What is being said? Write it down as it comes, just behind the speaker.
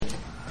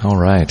All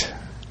right.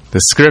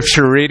 The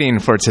scripture reading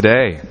for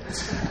today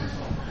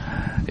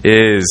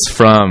is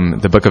from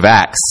the book of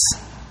Acts,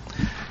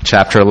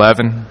 chapter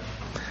 11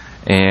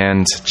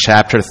 and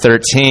chapter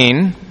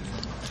 13.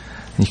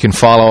 You can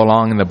follow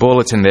along in the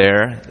bulletin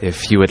there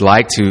if you would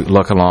like to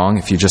look along.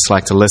 If you just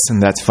like to listen,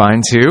 that's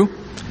fine too.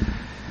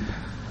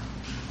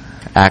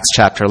 Acts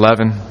chapter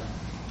 11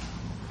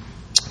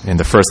 and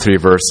the first 3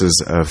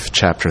 verses of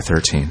chapter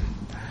 13.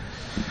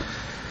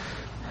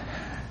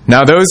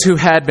 Now those who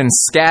had been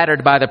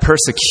scattered by the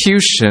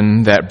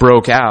persecution that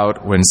broke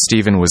out when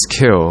Stephen was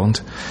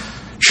killed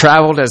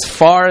traveled as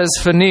far as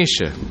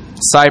Phoenicia,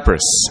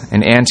 Cyprus,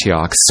 and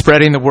Antioch,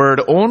 spreading the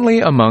word only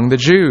among the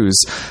Jews.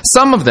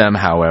 Some of them,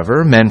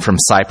 however, men from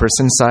Cyprus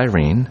and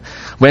Cyrene,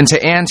 went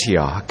to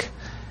Antioch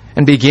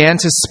and began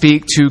to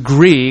speak to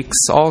Greeks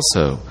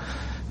also,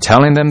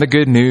 telling them the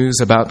good news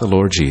about the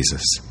Lord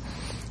Jesus.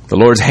 The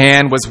Lord's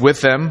hand was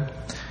with them,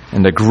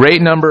 and a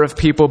great number of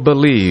people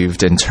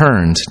believed and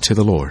turned to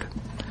the Lord.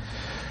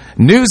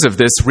 News of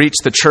this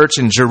reached the church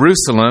in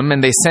Jerusalem,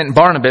 and they sent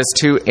Barnabas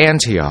to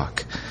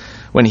Antioch.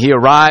 When he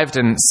arrived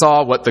and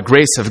saw what the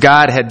grace of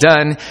God had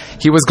done,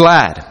 he was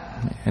glad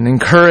and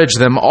encouraged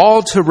them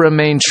all to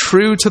remain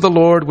true to the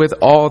Lord with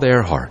all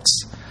their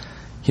hearts.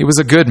 He was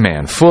a good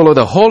man, full of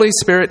the Holy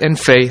Spirit and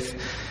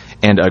faith,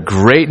 and a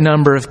great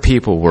number of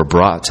people were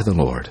brought to the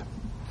Lord.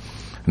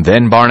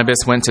 Then Barnabas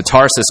went to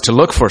Tarsus to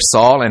look for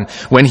Saul, and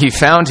when he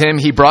found him,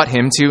 he brought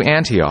him to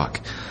Antioch.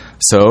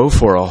 So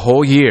for a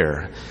whole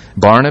year,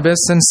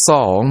 Barnabas and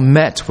Saul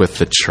met with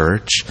the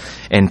church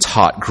and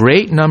taught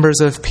great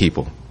numbers of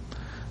people.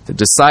 The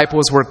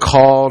disciples were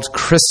called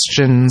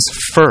Christians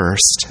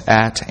first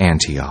at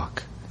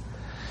Antioch.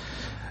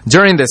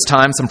 During this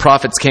time, some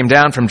prophets came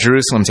down from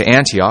Jerusalem to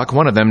Antioch.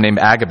 One of them, named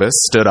Agabus,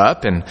 stood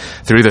up and,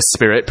 through the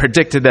Spirit,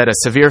 predicted that a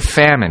severe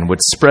famine would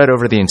spread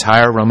over the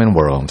entire Roman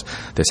world.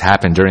 This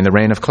happened during the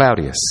reign of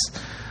Claudius.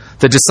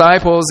 The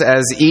disciples,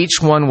 as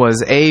each one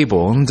was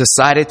able,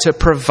 decided to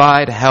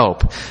provide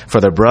help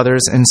for the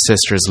brothers and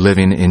sisters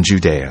living in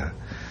Judea.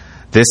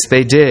 This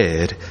they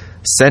did,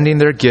 sending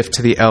their gift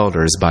to the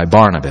elders by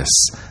Barnabas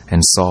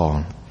and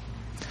Saul.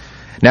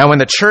 Now in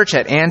the church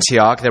at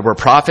Antioch there were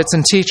prophets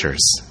and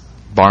teachers: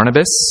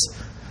 Barnabas,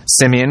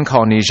 Simeon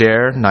called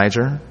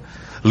Niger,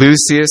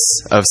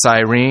 Lucius of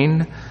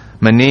Cyrene,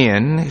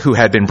 Manaen, who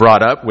had been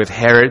brought up with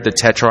Herod the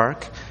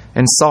Tetrarch,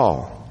 and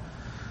Saul.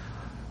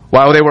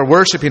 While they were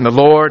worshiping the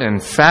Lord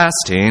and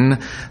fasting,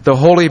 the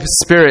Holy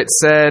Spirit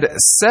said,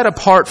 "Set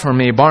apart for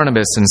me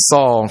Barnabas and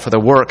Saul for the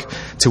work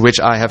to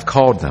which I have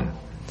called them."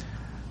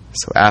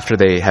 So after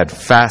they had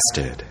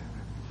fasted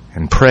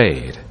and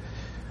prayed,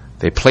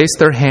 they placed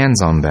their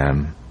hands on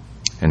them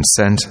and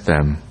sent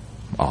them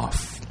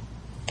off.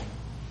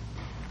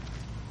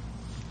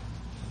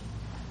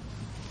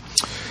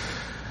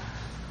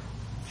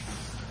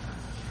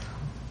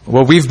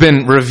 Well, we've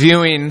been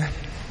reviewing,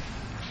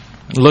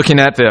 looking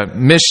at the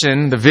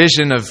mission, the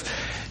vision of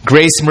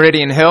Grace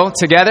Meridian Hill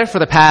together for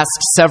the past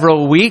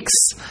several weeks.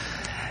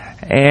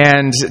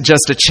 And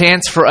just a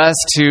chance for us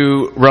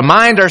to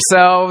remind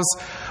ourselves,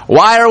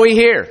 why are we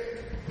here?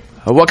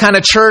 What kind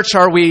of church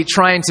are we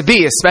trying to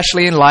be,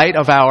 especially in light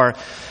of our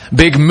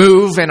big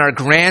move and our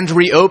grand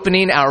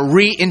reopening, our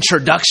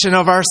reintroduction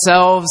of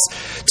ourselves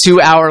to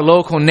our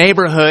local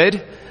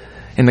neighborhood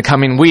in the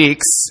coming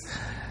weeks?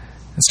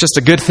 It's just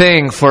a good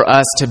thing for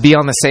us to be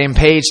on the same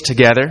page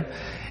together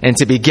and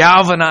to be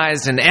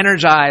galvanized and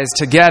energized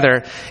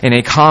together in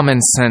a common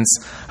sense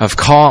of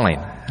calling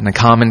and a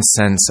common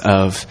sense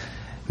of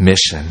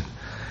mission.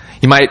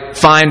 You might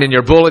find in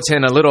your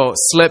bulletin a little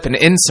slip and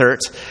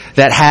insert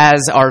that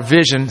has our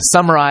vision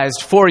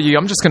summarized for you.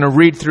 I'm just going to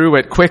read through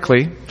it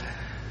quickly.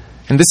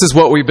 And this is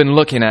what we've been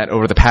looking at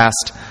over the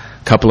past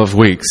couple of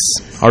weeks.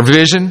 Our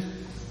vision,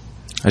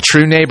 a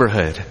true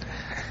neighborhood.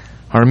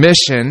 Our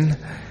mission,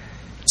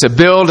 to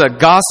build a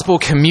gospel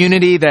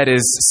community that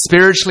is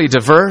spiritually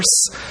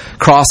diverse,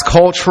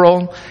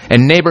 cross-cultural,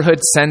 and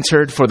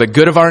neighborhood-centered for the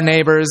good of our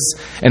neighbors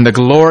and the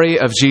glory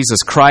of Jesus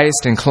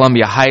Christ in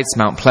Columbia Heights,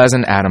 Mount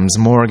Pleasant, Adams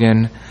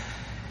Morgan,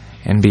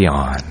 and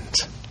beyond.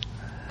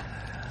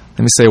 Let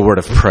me say a word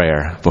of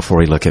prayer before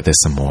we look at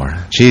this some more.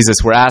 Jesus,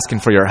 we're asking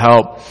for your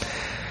help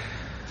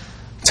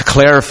to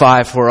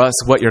clarify for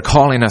us what you're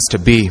calling us to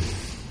be.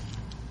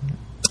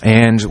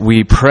 And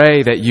we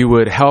pray that you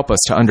would help us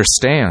to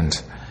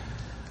understand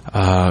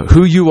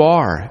who you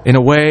are in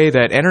a way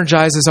that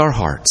energizes our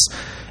hearts,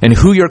 and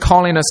who you're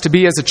calling us to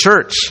be as a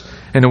church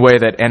in a way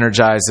that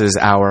energizes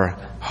our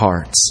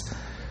hearts.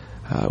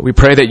 We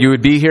pray that you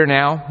would be here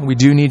now. We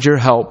do need your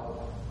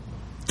help.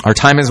 Our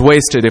time is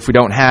wasted if we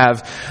don't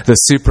have the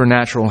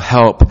supernatural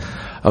help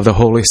of the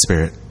Holy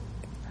Spirit.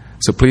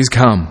 So please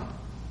come.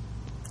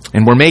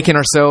 And we're making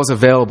ourselves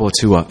available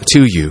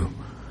to you.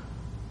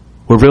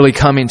 We're really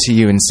coming to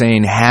you and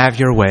saying, have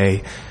your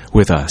way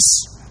with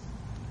us.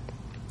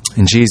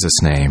 In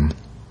Jesus' name,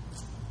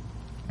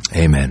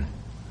 amen.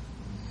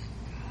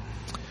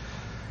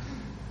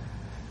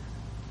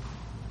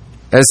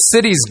 As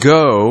cities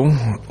go,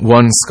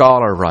 one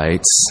scholar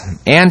writes,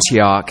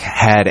 Antioch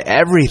had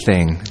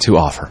everything to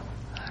offer.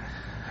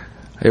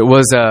 It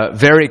was a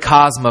very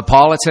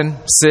cosmopolitan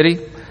city,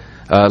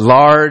 a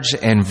large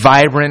and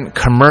vibrant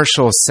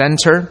commercial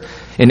center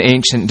in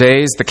ancient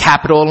days, the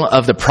capital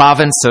of the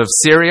province of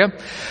Syria.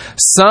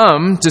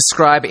 Some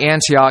describe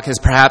Antioch as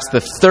perhaps the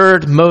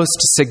third most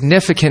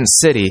significant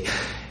city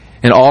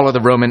in all of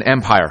the Roman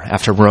Empire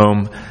after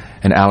Rome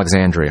and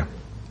Alexandria.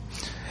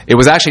 It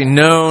was actually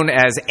known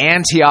as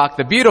Antioch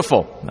the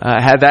Beautiful.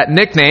 Had that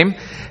nickname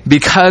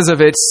because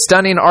of its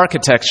stunning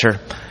architecture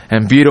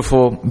and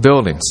beautiful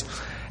buildings.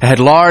 It had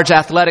large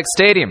athletic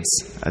stadiums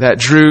that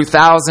drew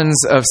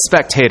thousands of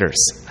spectators.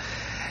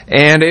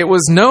 And it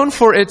was known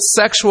for its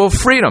sexual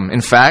freedom. In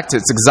fact,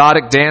 its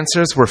exotic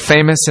dancers were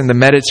famous in the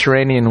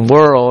Mediterranean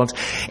world.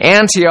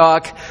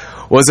 Antioch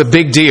was a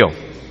big deal.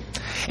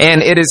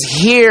 And it is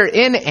here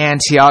in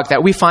Antioch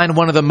that we find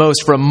one of the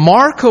most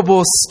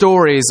remarkable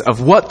stories of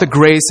what the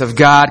grace of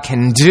God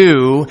can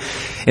do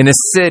in a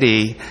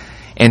city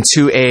and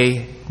to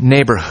a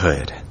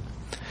neighborhood.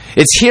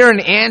 It's here in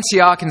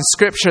Antioch in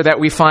Scripture that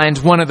we find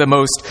one of the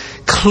most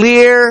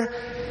clear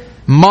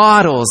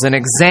models and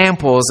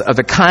examples of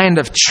the kind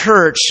of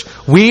church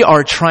we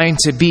are trying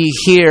to be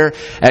here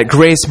at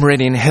Grace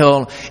Meridian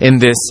Hill in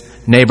this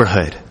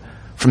neighborhood.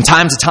 From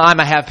time to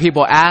time, I have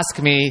people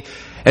ask me,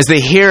 as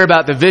they hear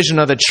about the vision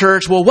of the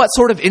church, well, what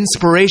sort of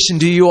inspiration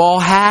do you all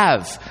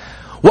have?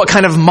 What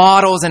kind of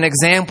models and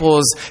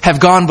examples have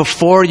gone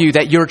before you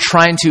that you're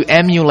trying to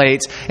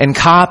emulate and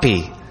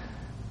copy?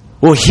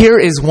 Well, here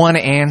is one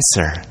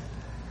answer.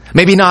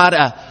 Maybe not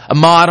a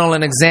model,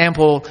 an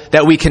example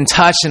that we can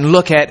touch and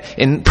look at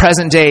in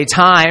present day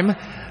time,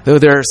 though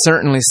there are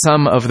certainly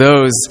some of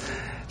those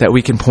that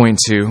we can point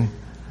to.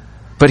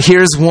 But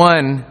here's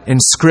one in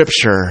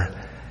Scripture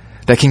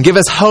that can give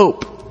us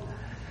hope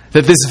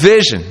that this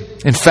vision,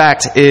 in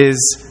fact,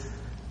 is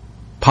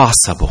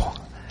possible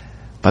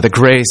by the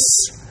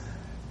grace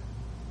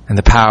and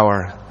the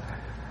power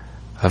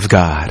of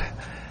God.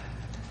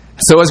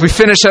 So as we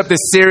finish up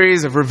this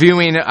series of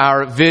reviewing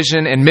our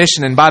vision and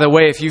mission, and by the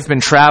way, if you've been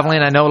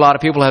traveling, I know a lot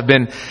of people have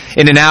been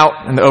in and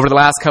out over the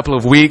last couple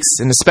of weeks,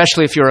 and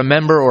especially if you're a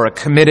member or a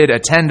committed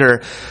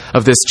attender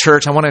of this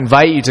church, I want to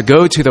invite you to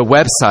go to the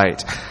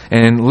website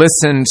and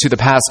listen to the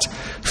past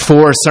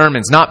 4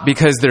 sermons, not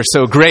because they're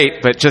so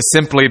great, but just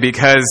simply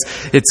because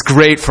it's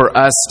great for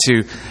us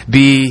to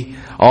be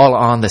all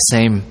on the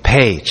same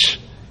page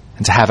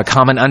and to have a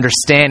common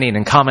understanding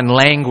and common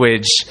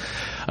language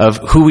of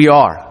who we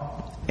are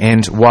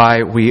and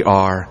why we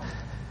are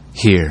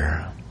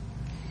here.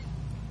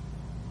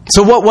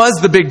 So what was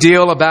the big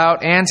deal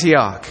about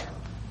Antioch?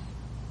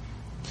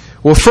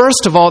 Well,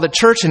 first of all, the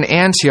church in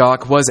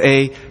Antioch was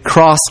a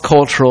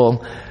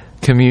cross-cultural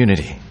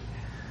community.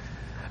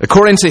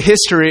 According to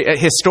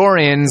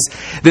historians,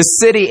 this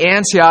city,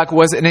 Antioch,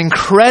 was an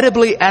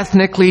incredibly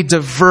ethnically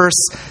diverse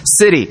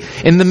city.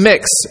 In the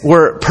mix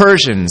were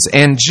Persians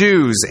and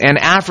Jews and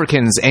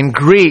Africans and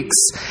Greeks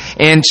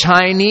and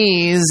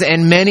Chinese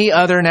and many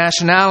other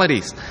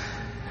nationalities.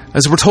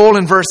 As we're told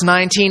in verse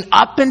 19,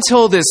 up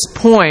until this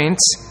point,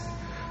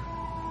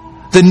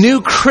 the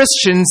new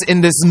Christians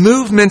in this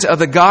movement of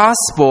the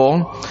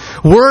gospel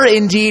were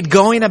indeed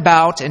going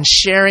about and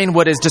sharing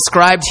what is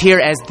described here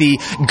as the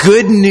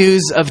good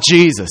news of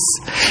Jesus.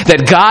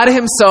 That God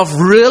Himself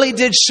really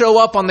did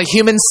show up on the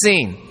human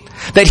scene.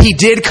 That He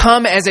did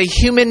come as a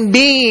human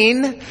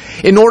being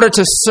in order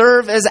to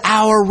serve as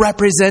our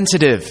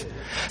representative.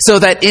 So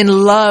that in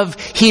love,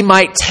 He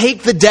might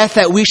take the death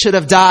that we should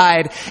have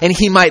died, and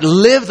He might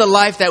live the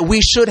life that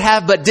we should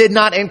have but did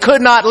not and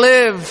could not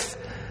live.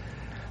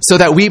 So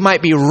that we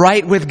might be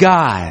right with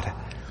God,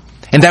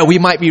 and that we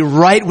might be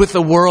right with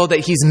the world that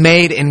He's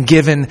made and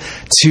given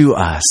to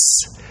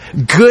us.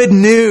 Good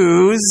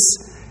news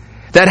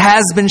that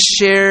has been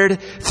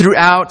shared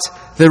throughout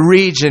the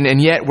region,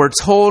 and yet we're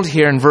told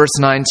here in verse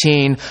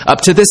 19, up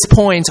to this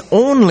point,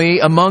 only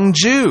among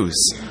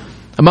Jews,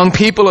 among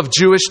people of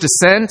Jewish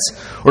descent,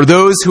 or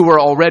those who were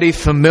already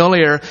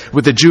familiar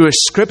with the Jewish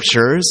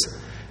scriptures.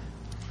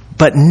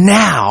 But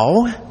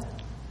now,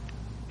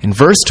 in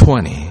verse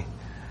 20,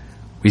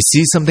 we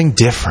see something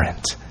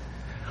different.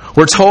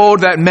 We're told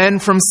that men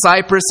from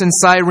Cyprus and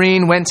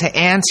Cyrene went to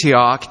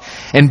Antioch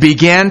and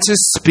began to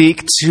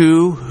speak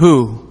to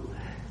who?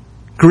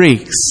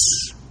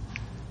 Greeks.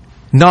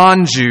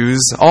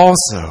 Non-Jews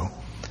also.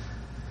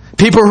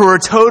 People who are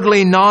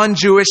totally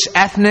non-Jewish,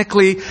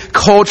 ethnically,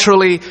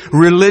 culturally,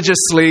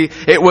 religiously.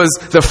 It was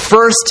the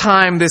first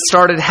time this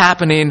started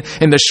happening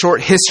in the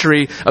short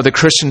history of the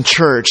Christian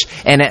church,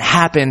 and it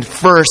happened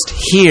first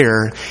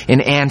here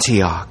in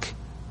Antioch.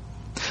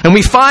 And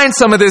we find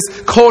some of this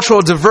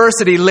cultural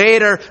diversity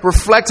later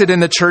reflected in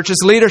the church's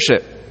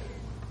leadership.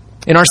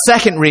 In our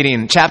second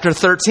reading, chapter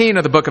 13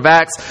 of the book of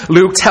Acts,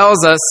 Luke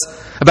tells us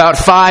about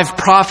 5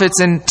 prophets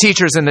and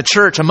teachers in the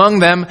church. Among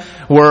them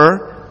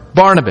were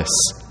Barnabas,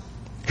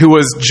 who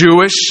was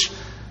Jewish,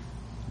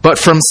 but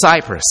from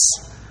Cyprus.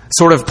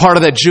 Sort of part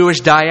of the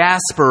Jewish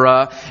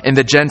diaspora in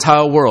the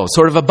Gentile world.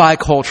 Sort of a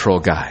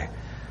bicultural guy.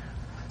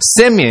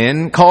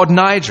 Simeon, called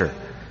Niger,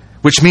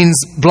 which means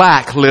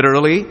black,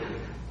 literally.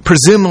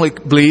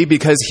 presumably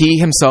because he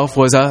himself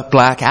was a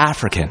black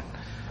African.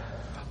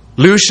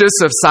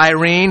 Lucius of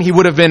Cyrene, he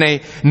would have been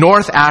a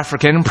North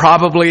African,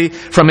 probably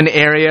from an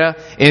area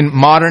in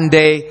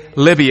modern-day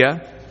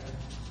Libya.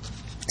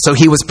 So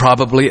he was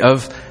probably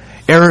of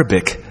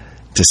Arabic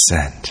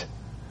descent.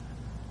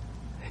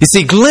 You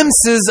see,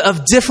 glimpses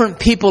of different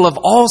people of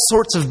all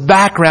sorts of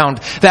background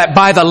that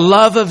by the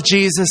love of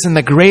Jesus and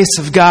the grace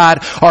of God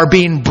are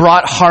being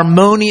brought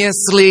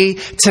harmoniously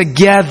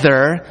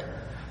together,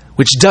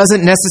 which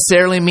doesn't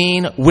necessarily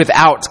mean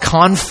without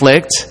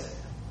conflict.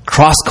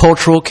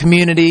 Cross-cultural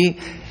community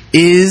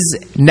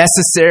is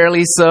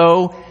necessarily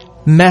so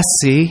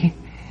messy,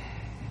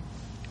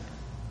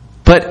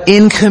 but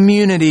in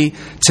community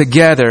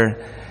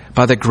together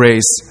by the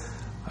grace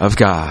of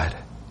God.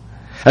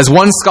 As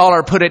one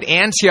scholar put it,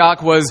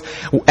 Antioch was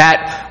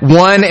at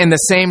one and the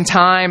same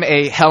time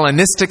a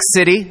Hellenistic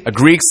city, a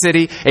Greek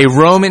city, a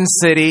Roman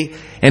city,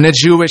 and a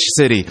Jewish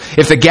city.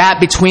 If the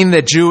gap between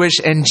the Jewish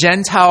and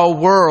Gentile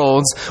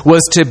worlds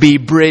was to be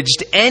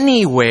bridged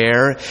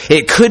anywhere,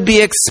 it could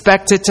be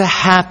expected to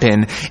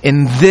happen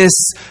in this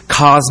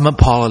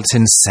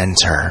cosmopolitan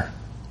center.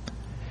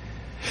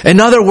 In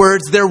other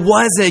words, there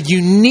was a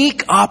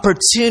unique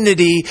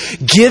opportunity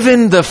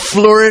given the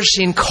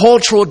flourishing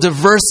cultural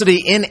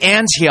diversity in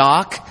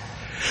Antioch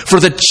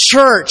for the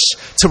church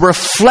to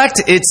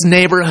reflect its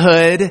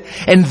neighborhood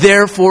and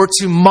therefore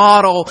to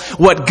model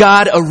what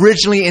God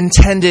originally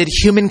intended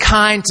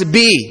humankind to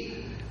be.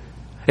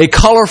 A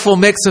colorful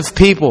mix of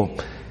people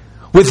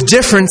with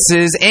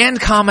differences and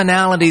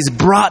commonalities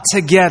brought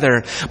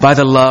together by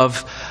the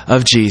love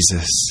of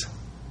Jesus.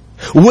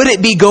 Would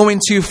it be going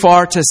too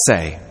far to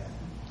say,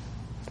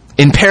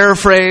 in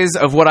paraphrase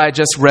of what I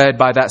just read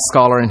by that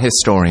scholar and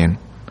historian,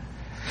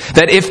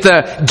 that if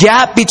the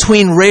gap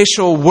between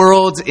racial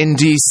worlds in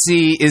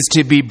D.C. is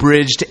to be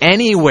bridged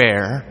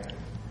anywhere,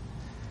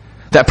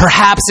 that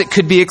perhaps it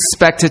could be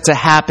expected to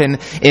happen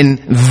in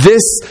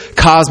this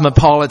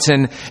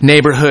cosmopolitan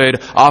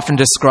neighborhood, often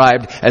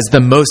described as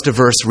the most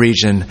diverse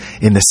region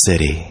in the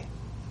city?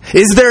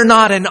 Is there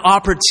not an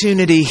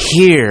opportunity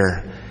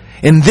here,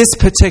 in this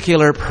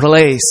particular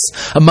place,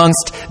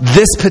 amongst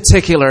this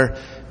particular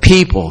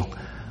people,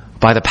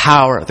 by the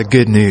power of the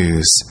good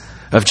news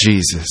of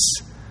Jesus?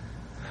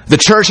 The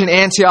church in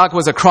Antioch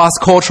was a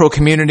cross-cultural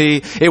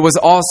community. It was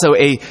also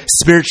a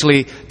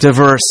spiritually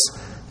diverse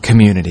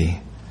community.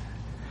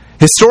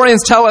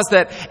 Historians tell us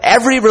that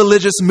every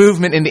religious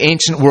movement in the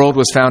ancient world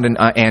was found in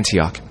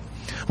Antioch.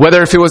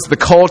 Whether if it was the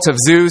cult of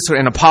Zeus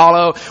and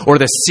Apollo, or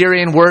the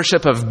Syrian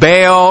worship of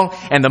Baal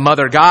and the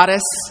mother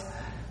goddess,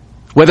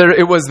 whether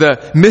it was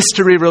the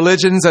mystery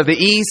religions of the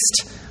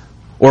East,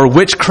 or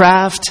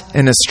witchcraft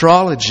and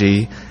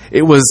astrology,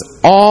 it was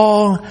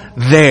all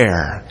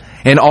there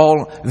and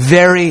all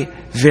very,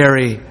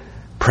 very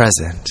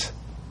present.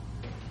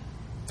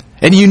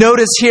 And you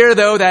notice here,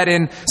 though, that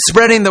in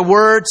spreading the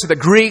word to the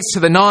Greeks, to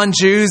the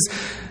non-Jews,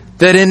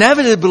 that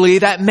inevitably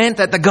that meant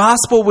that the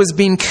gospel was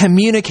being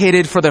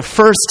communicated for the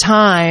first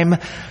time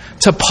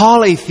to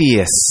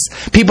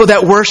polytheists, people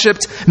that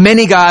worshipped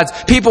many gods,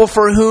 people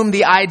for whom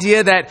the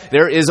idea that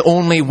there is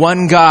only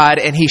one God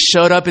and he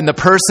showed up in the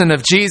person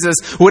of Jesus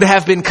would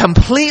have been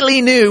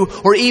completely new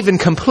or even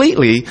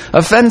completely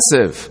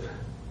offensive.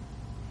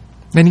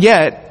 And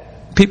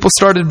yet, people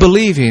started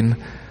believing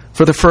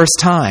for the first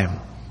time.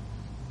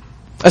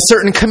 A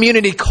certain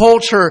community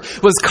culture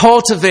was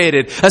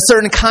cultivated, a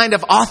certain kind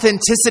of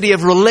authenticity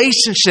of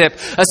relationship,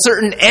 a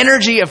certain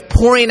energy of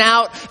pouring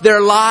out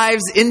their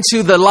lives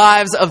into the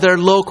lives of their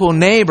local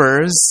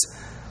neighbors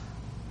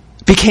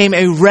became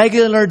a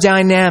regular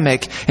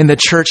dynamic in the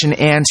church in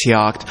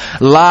Antioch.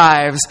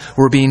 Lives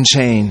were being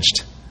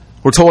changed.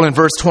 We're told in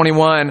verse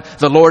 21,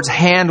 the Lord's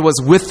hand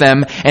was with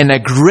them, and a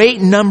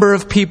great number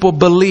of people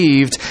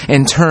believed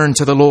and turned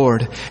to the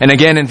Lord. And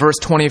again in verse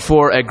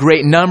 24, a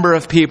great number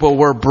of people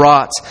were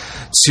brought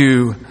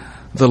to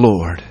the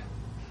Lord.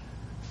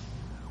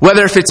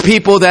 Whether if it's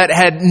people that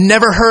had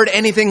never heard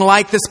anything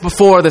like this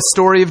before, the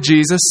story of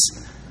Jesus,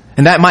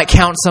 and that might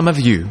count some of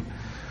you.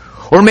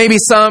 Or maybe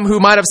some who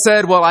might have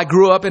said, well, I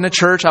grew up in a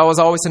church, I was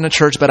always in a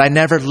church, but I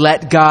never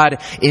let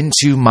God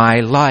into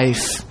my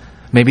life.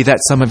 Maybe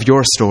that's some of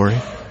your story.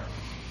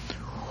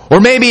 Or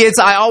maybe it's,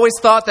 I always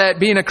thought that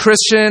being a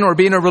Christian or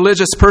being a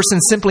religious person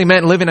simply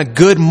meant living a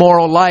good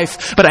moral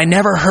life, but I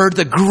never heard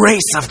the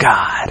grace of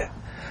God.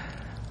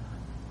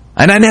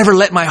 And I never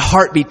let my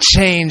heart be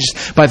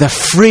changed by the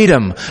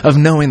freedom of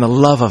knowing the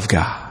love of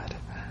God.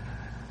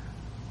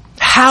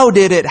 How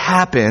did it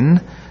happen?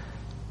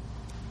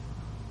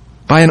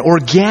 By an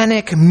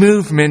organic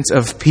movement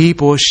of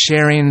people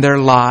sharing their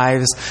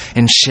lives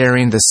and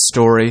sharing the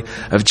story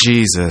of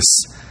Jesus,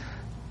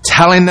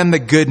 telling them the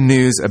good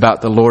news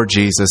about the Lord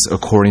Jesus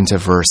according to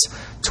verse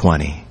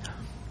 20.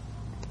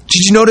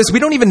 Did you notice we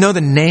don't even know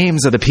the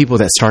names of the people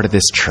that started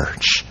this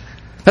church?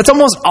 That's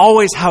almost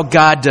always how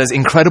God does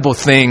incredible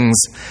things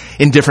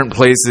in different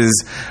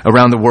places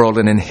around the world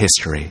and in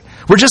history.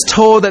 We're just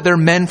told that they're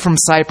men from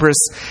Cyprus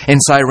and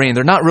Cyrene.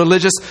 They're not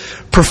religious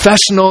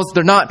professionals.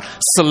 They're not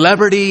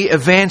celebrity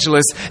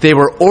evangelists. They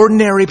were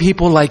ordinary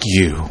people like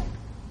you.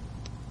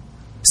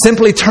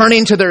 Simply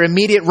turning to their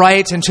immediate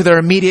right and to their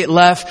immediate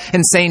left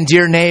and saying,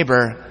 "Dear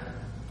neighbor,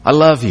 I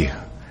love you.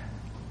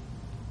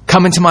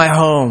 Come into my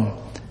home.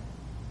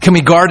 Can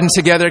we garden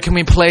together? Can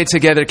we play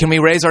together? Can we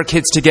raise our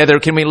kids together?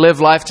 Can we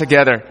live life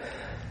together?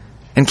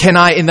 And can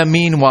I, in the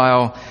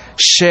meanwhile,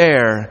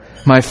 share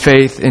my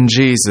faith in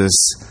Jesus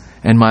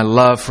and my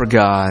love for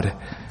God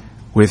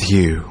with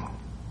you?"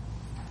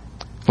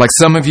 Like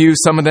some of you,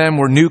 some of them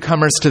were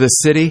newcomers to the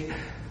city.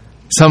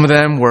 Some of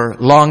them were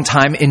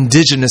longtime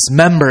indigenous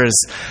members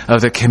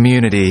of the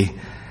community.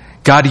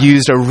 God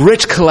used a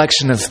rich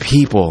collection of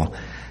people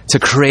to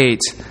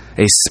create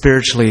a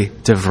spiritually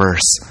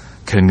diverse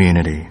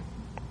community.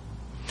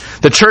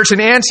 The church in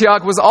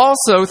Antioch was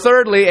also,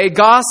 thirdly, a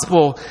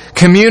gospel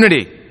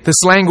community,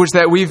 this language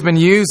that we've been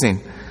using.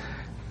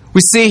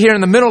 We see here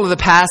in the middle of the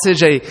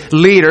passage a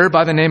leader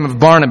by the name of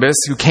Barnabas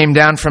who came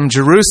down from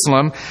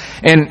Jerusalem.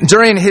 And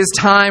during his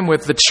time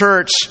with the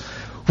church,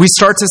 we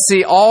start to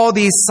see all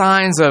these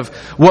signs of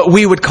what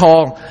we would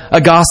call a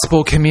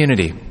gospel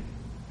community.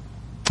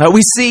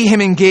 We see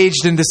him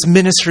engaged in this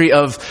ministry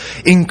of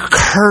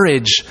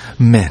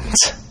encouragement.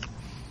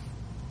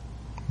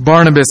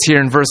 Barnabas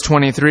here in verse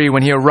 23,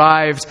 when he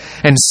arrived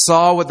and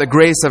saw what the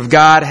grace of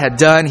God had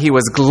done, he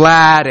was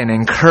glad and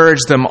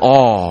encouraged them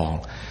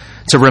all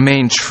to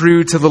remain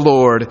true to the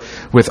Lord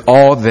with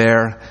all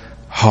their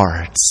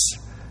hearts.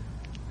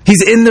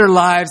 He's in their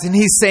lives and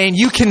he's saying,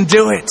 "You can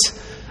do it.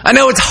 I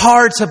know it's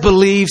hard to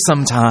believe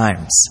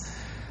sometimes,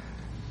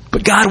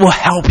 but God will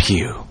help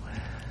you.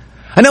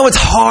 I know it's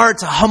hard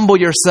to humble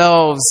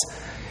yourselves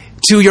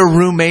to your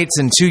roommates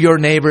and to your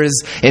neighbors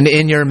and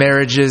in your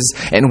marriages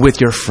and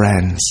with your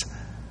friends.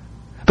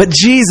 But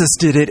Jesus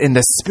did it and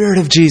the Spirit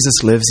of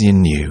Jesus lives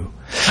in you.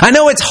 I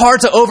know it's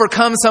hard to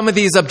overcome some of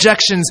these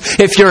objections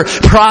if you're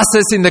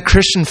processing the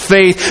Christian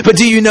faith, but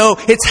do you know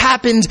it's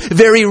happened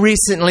very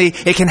recently?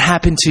 It can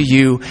happen to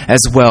you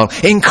as well.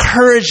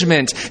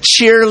 Encouragement,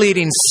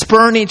 cheerleading,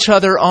 spurring each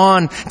other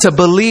on to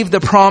believe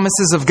the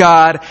promises of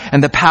God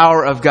and the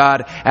power of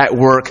God at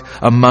work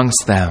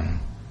amongst them.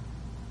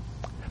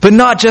 But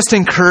not just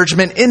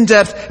encouragement,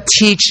 in-depth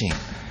teaching.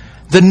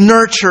 The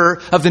nurture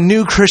of the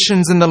new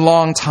Christians and the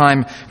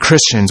long-time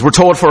Christians. We're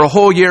told for a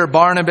whole year,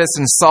 Barnabas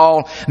and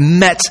Saul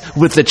met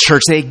with the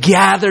church. They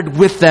gathered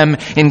with them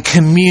in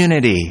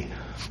community.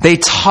 They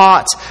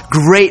taught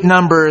great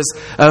numbers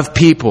of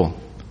people.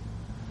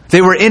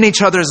 They were in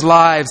each other's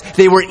lives.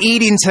 They were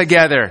eating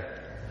together.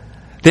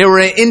 They were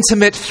in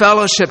intimate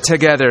fellowship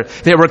together.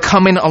 They were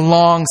coming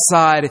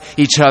alongside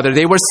each other.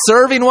 They were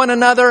serving one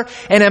another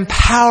and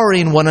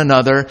empowering one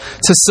another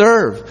to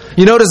serve.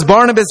 You notice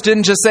Barnabas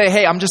didn't just say,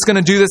 "Hey, I'm just going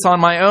to do this on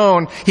my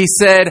own." He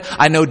said,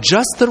 "I know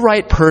just the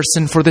right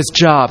person for this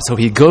job." So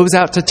he goes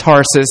out to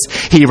Tarsus.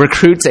 He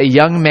recruits a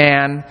young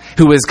man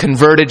who was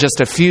converted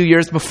just a few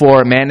years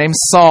before, a man named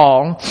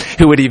Saul,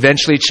 who would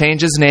eventually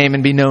change his name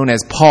and be known as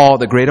Paul,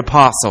 the great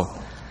apostle.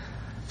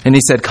 And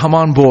he said, "Come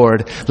on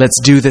board. Let's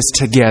do this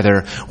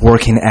together,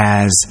 working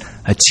as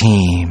a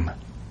team."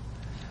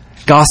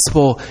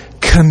 Gospel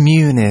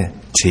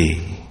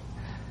community.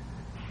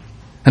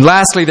 And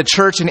lastly, the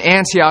church in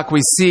Antioch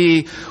we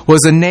see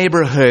was a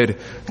neighborhood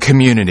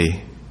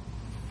community.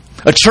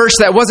 A church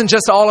that wasn't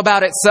just all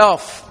about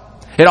itself.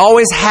 It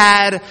always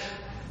had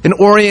an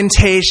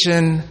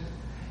orientation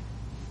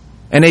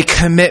and a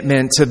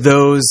commitment to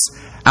those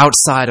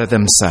outside of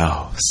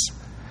themselves.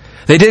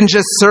 They didn't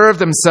just serve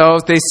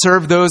themselves, they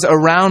served those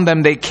around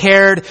them. They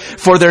cared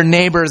for their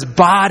neighbors'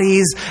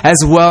 bodies as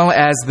well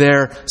as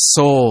their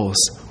souls.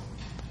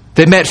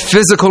 They met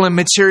physical and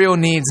material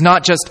needs,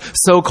 not just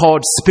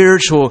so-called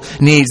spiritual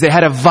needs. They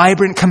had a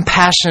vibrant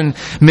compassion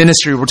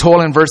ministry. We're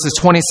told in verses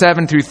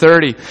 27 through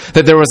 30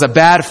 that there was a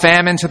bad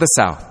famine to the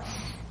south.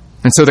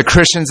 And so the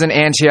Christians in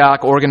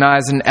Antioch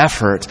organized an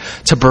effort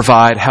to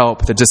provide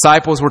help. The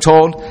disciples, we're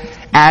told,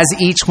 as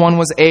each one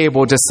was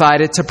able,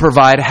 decided to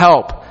provide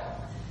help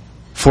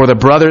for the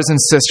brothers and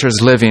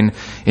sisters living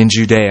in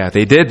Judea.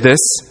 They did this,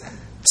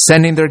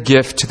 sending their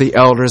gift to the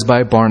elders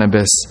by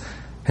Barnabas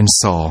and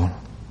Saul.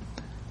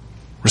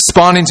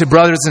 Responding to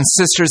brothers and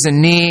sisters in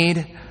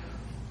need,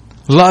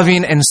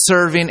 loving and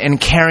serving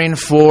and caring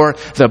for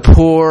the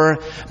poor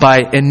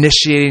by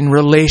initiating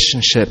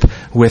relationship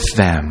with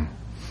them.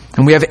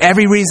 And we have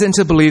every reason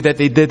to believe that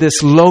they did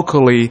this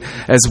locally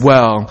as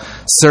well,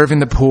 serving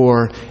the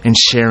poor and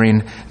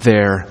sharing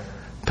their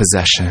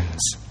possessions.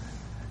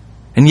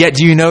 And yet,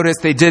 do you notice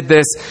they did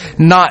this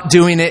not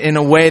doing it in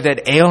a way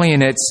that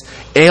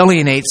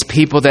alienates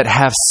people that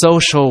have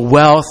social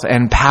wealth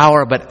and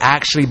power, but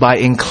actually by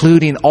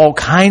including all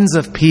kinds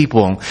of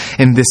people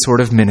in this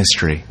sort of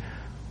ministry.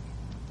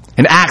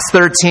 In Acts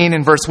 13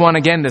 and verse 1,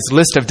 again, this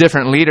list of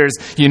different leaders,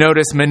 you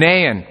notice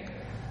Manaen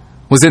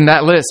was in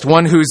that list.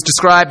 One who's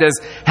described as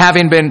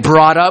having been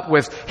brought up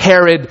with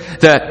Herod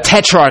the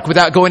Tetrarch.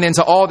 Without going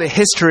into all the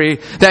history,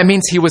 that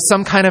means he was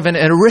some kind of an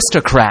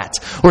aristocrat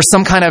or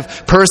some kind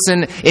of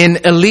person in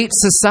elite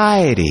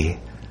society.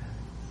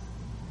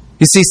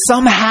 You see,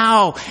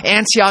 somehow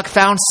Antioch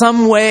found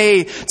some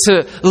way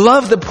to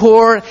love the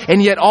poor and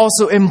yet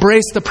also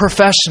embrace the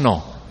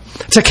professional,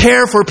 to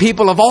care for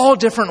people of all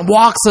different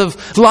walks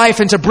of life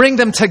and to bring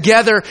them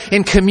together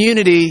in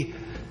community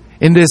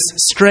in this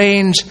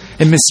strange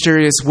and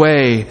mysterious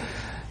way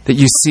that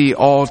you see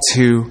all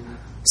too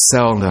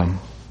seldom.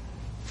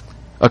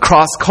 A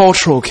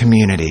cross-cultural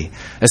community,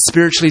 a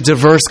spiritually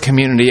diverse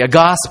community, a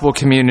gospel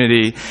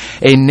community,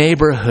 a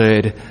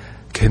neighborhood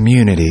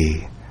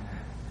community.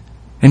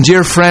 And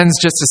dear friends,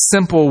 just a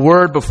simple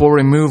word before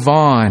we move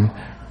on.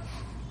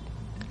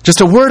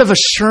 Just a word of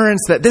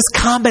assurance that this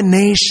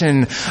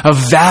combination of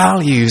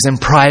values and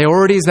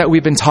priorities that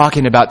we've been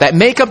talking about, that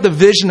make up the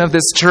vision of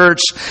this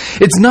church,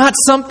 it's not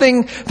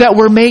something that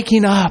we're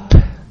making up.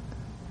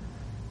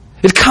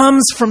 It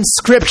comes from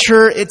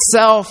Scripture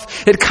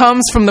itself. It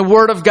comes from the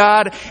Word of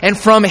God and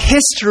from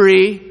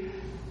history,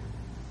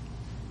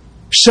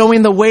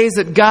 showing the ways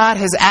that God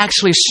has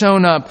actually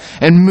shown up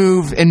and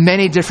moved in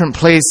many different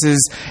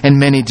places and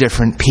many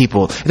different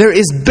people. There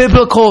is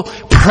biblical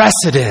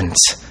precedent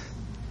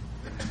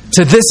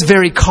to this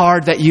very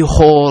card that you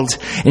hold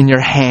in your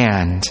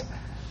hand.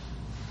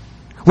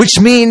 Which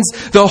means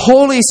the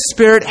Holy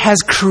Spirit has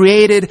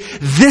created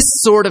this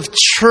sort of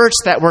church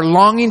that we're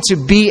longing to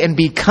be and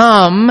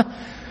become.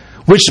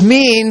 Which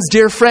means,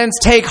 dear friends,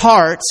 take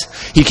heart.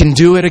 He can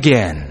do it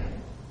again.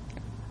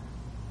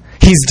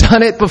 He's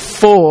done it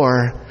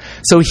before,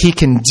 so He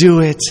can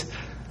do it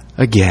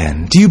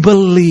again. Do you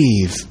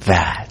believe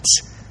that?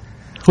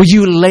 Will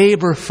you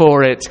labor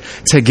for it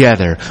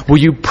together? Will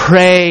you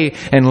pray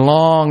and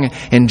long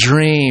and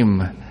dream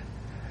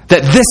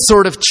that this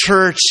sort of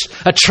church,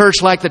 a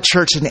church like the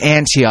church in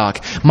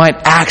Antioch, might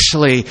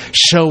actually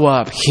show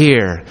up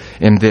here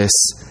in this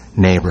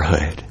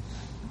neighborhood?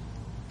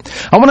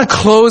 I want to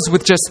close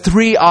with just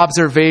 3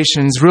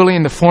 observations, really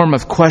in the form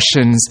of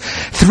questions.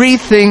 3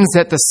 things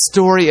that the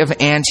story of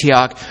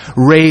Antioch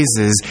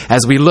raises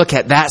as we look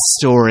at that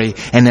story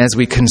and as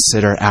we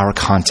consider our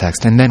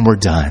context. And then we're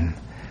done.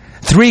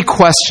 3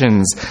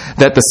 questions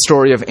that the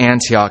story of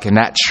Antioch and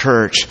that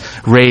church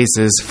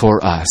raises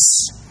for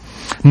us.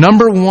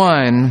 Number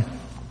 1,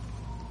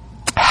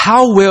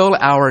 how will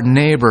our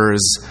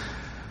neighbors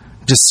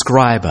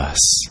describe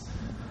us?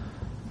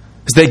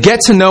 As they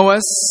get to know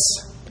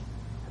us,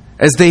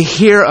 as they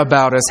hear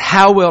about us,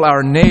 how will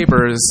our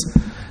neighbors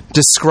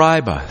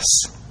describe us?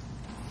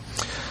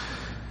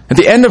 At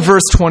the end of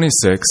verse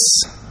 26,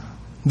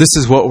 this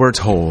is what we're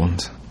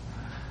told.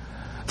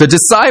 The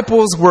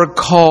disciples were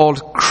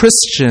called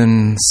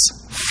Christians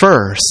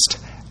first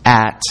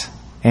at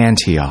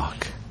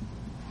Antioch.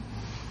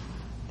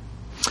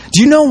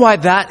 Do you know why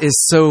that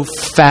is so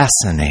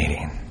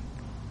fascinating?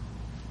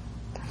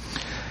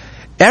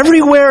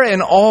 Everywhere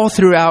and all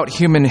throughout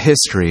human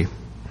history,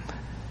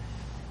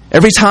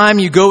 every time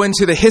you go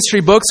into the history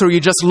books or you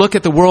just look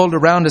at the world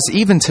around us,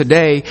 even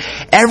today,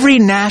 every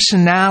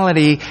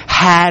nationality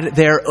had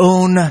their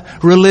own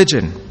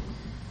religion.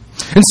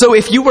 And so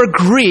if you were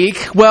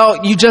Greek,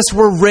 well, you just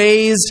were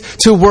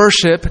raised to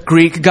worship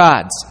Greek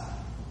gods.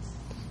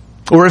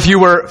 Or if you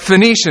were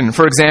Phoenician,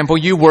 for example,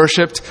 you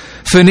worshipped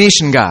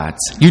Phoenician gods.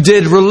 You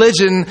did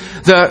religion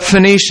the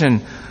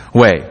Phoenician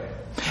way.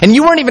 And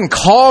you weren't even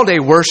called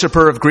a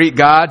worshiper of Greek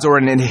gods or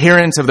an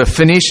adherent of the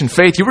Phoenician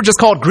faith. You were just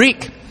called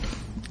Greek.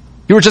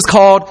 You were just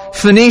called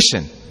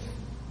Phoenician.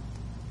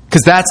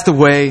 Because that's the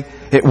way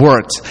it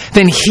worked.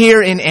 Then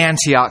here in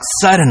Antioch,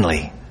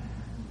 suddenly,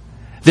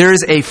 there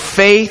is a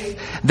faith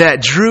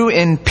that drew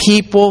in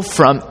people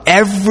from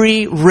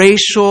every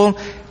racial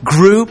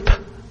group,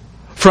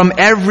 from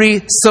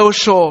every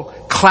social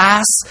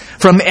class,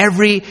 from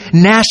every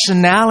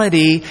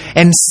nationality,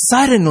 and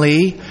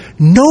suddenly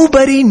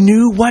nobody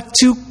knew what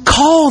to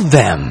call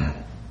them.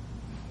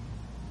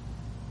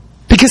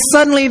 Because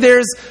suddenly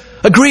there's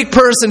a Greek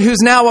person who's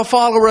now a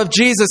follower of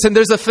Jesus, and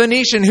there's a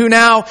Phoenician who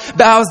now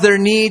bows their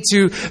knee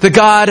to the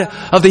God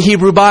of the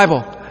Hebrew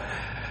Bible.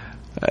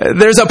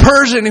 There's a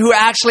Persian who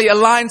actually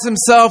aligns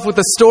himself with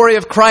the story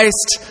of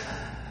Christ.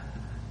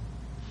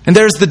 And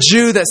there's the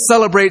Jew that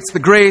celebrates the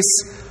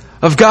grace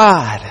of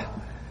God.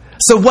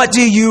 So what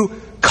do you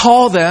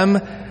call them?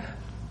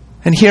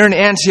 And here in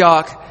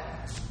Antioch,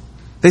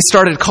 they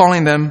started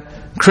calling them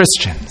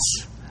Christians,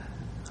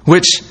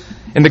 which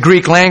in the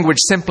Greek language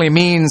simply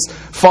means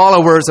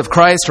followers of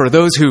Christ or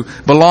those who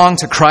belong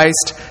to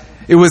Christ.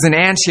 It was in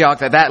Antioch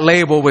that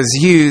label was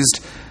used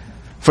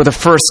for the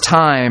first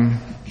time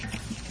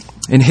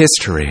in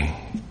history.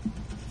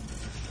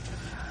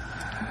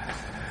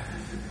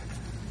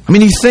 I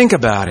mean, you think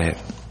about it.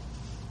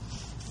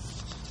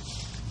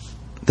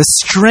 The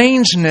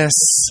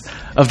strangeness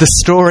of the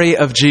story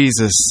of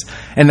Jesus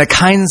and the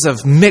kinds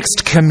of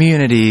mixed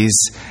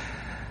communities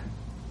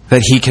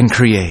that He can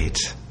create.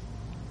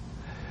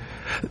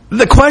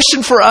 The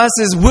question for us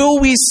is, will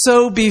we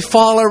so be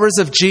followers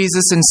of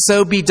Jesus and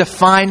so be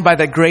defined by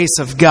the grace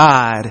of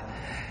God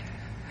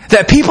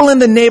that people in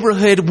the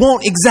neighborhood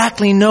won't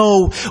exactly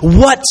know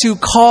what to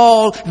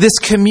call this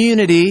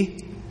community?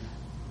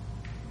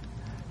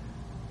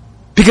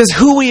 Because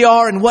who we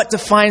are and what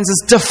defines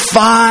us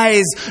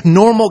defies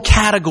normal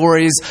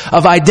categories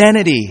of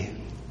identity.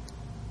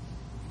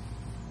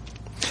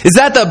 Is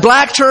that the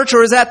black church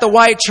or is that the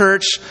white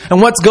church?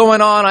 And what's going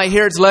on? I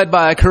hear it's led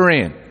by a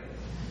Korean.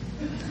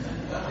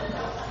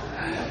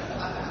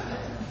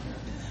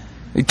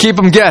 You keep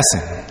them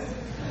guessing.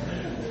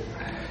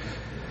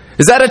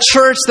 Is that a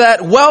church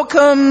that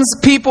welcomes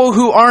people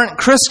who aren't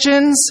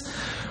Christians?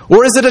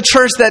 Or is it a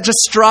church that just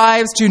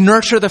strives to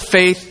nurture the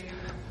faith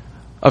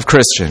of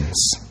Christians?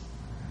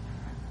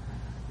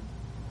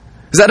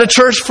 Is that a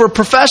church for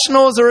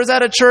professionals or is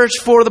that a church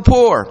for the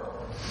poor?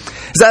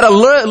 Is that a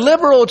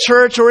liberal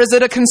church or is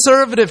it a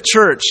conservative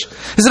church?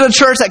 Is it a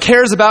church that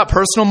cares about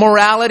personal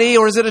morality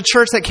or is it a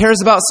church that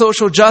cares about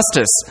social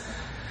justice?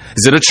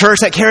 Is it a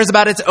church that cares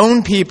about its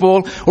own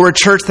people or a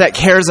church that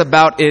cares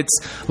about its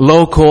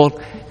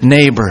local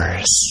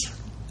neighbors?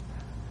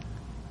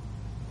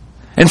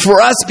 And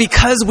for us,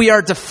 because we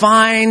are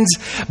defined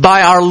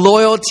by our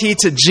loyalty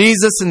to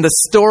Jesus and the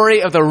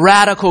story of the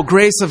radical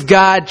grace of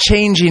God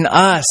changing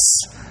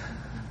us,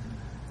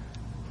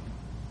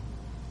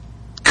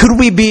 could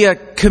we be a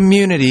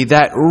community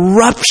that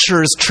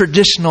ruptures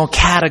traditional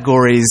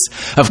categories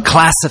of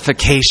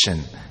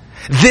classification?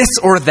 This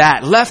or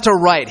that, left or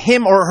right,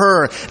 him or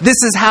her,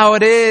 this is how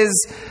it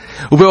is.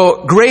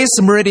 Will Grace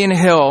Meridian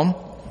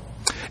Hill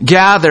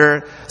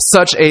gather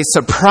such a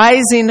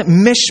surprising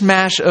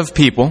mishmash of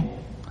people,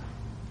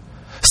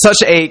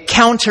 such a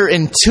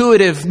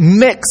counterintuitive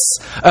mix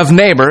of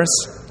neighbors,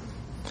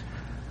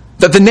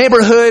 that the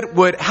neighborhood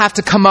would have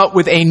to come up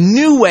with a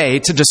new way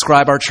to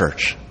describe our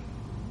church?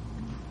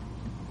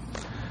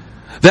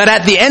 That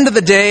at the end of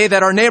the day,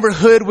 that our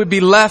neighborhood would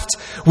be left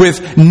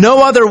with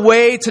no other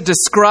way to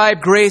describe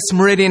Grace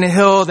Meridian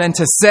Hill than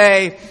to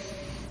say,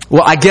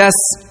 well, I guess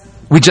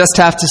we just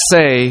have to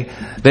say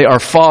they are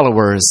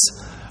followers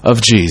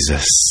of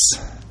Jesus.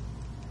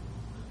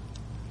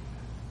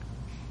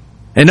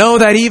 And know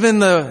that even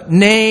the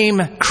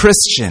name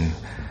Christian,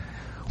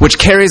 which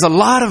carries a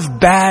lot of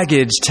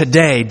baggage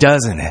today,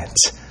 doesn't it?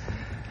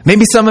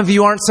 Maybe some of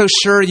you aren't so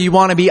sure you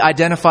want to be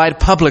identified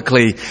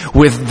publicly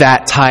with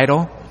that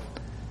title.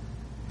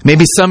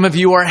 Maybe some of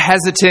you are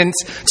hesitant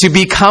to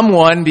become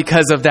one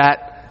because of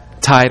that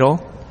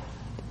title.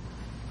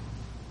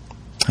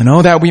 I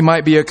know that we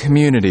might be a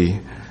community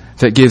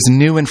that gives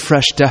new and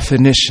fresh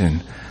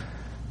definition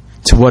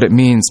to what it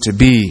means to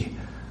be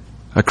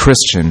a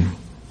Christian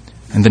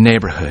in the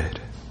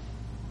neighborhood.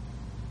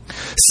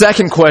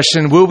 Second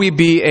question, will we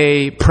be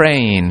a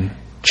praying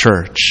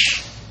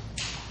church?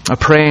 A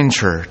praying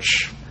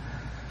church.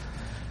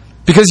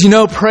 Because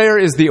prayer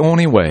is the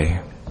only way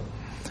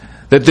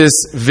that this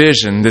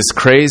vision, this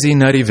crazy,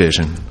 nutty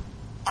vision,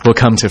 will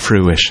come to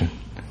fruition.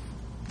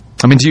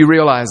 I mean, do you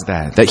realize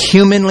that? That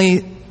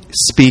humanly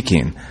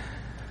speaking,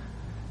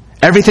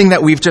 everything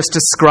that we've just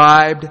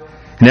described,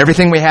 and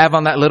everything we have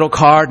on that little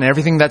card, and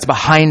everything that's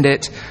behind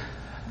it,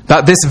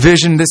 that this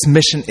vision, this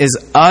mission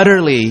is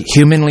utterly,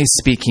 humanly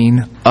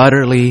speaking,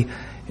 utterly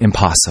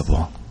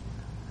impossible.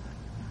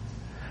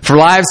 For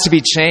lives to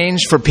be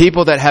changed, for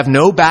people that have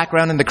no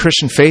background in the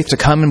Christian faith to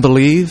come and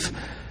believe,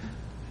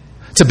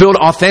 to build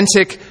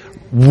authentic,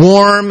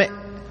 warm,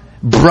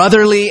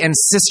 brotherly and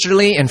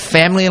sisterly and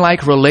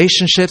family-like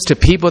relationships to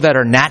people that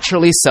are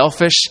naturally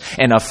selfish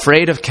and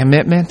afraid of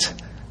commitment.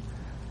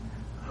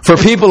 For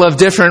people of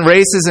different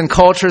races and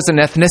cultures and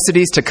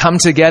ethnicities to come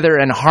together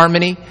in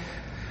harmony,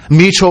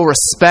 mutual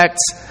respect.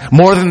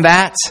 More than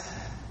that,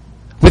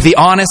 with the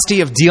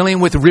honesty of dealing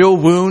with real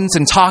wounds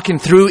and talking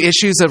through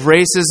issues of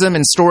racism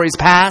and stories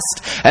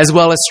past as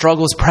well as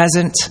struggles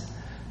present.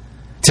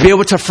 To be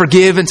able to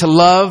forgive and to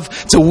love,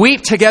 to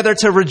weep together,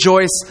 to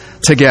rejoice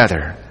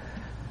together.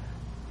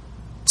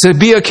 To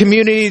be a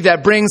community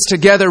that brings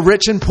together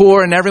rich and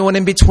poor and everyone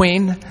in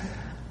between.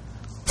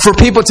 For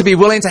people to be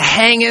willing to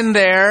hang in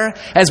there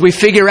as we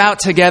figure out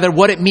together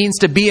what it means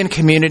to be in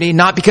community,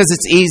 not because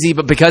it's easy,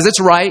 but because it's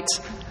right.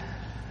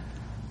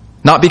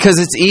 Not because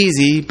it's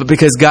easy, but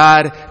because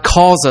God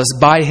calls us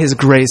by His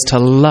grace to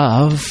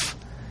love.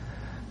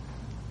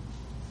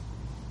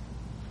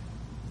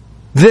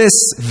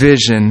 This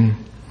vision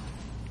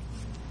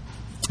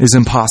is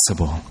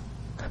impossible.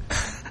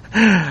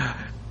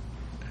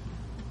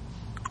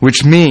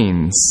 Which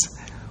means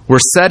we're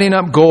setting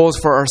up goals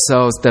for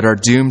ourselves that are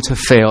doomed to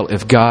fail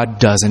if God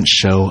doesn't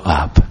show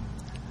up.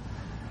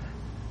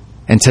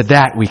 And to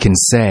that we can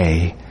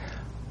say,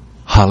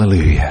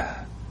 hallelujah.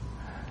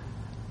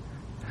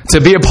 To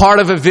be a part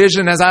of a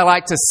vision, as I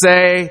like to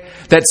say,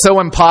 that's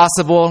so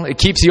impossible, it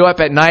keeps you up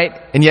at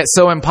night, and yet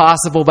so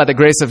impossible by the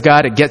grace of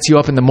God, it gets you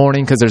up in the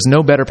morning because there's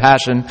no better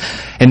passion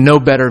and no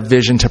better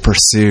vision to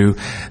pursue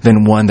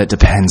than one that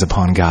depends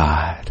upon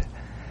God.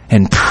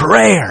 And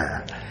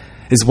prayer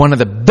is one of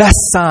the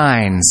best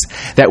signs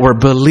that we're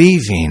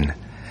believing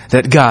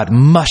that God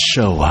must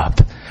show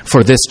up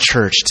for this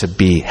church to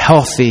be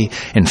healthy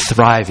and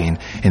thriving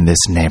in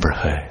this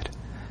neighborhood?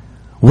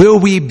 Will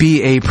we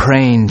be a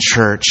praying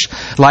church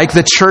like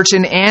the church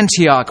in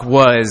Antioch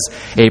was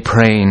a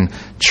praying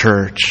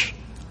church?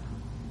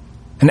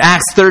 In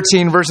Acts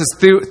 13, verses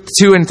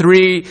 2 and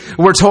 3,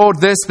 we're told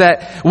this,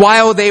 that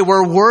while they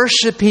were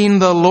worshiping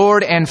the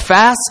Lord and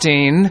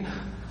fasting,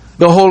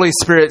 the Holy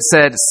Spirit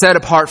said, "Set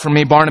apart for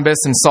me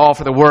Barnabas and Saul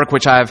for the work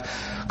which I've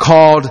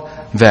called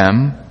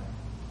them."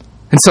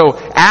 And so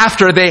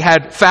after they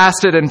had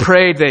fasted and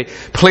prayed, they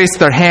placed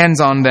their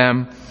hands on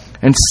them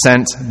and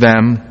sent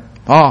them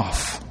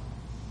off.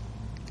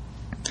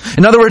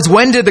 In other words,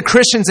 when did the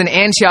Christians in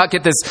Antioch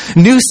get this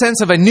new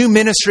sense of a new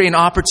ministry and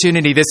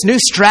opportunity, this new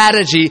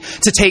strategy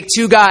to take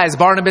two guys,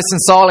 Barnabas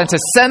and Saul, and to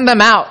send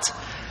them out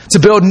to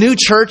build new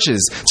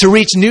churches, to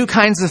reach new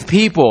kinds of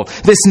people?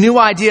 This new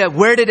idea,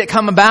 where did it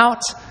come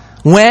about?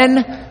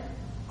 When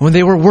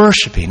they were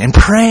worshiping and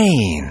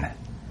praying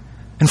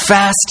and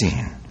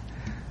fasting.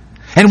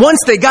 And once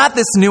they got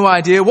this new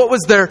idea, what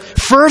was their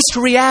first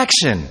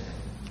reaction?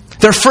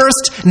 Their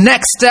first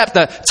next step,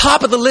 the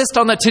top of the list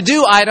on the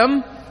to-do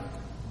item: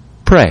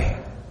 pray.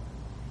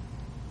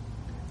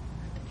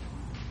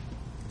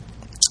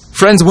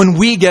 Friends, when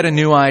we get a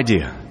new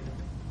idea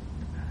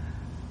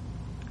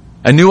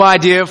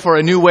for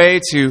a new way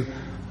to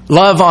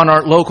love on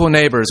our local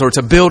neighbors, or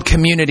to build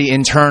community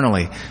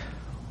internally,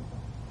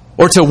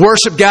 or to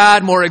worship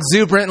God more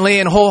exuberantly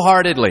and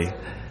wholeheartedly,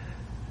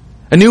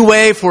 a new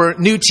way for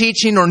new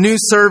teaching or new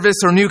service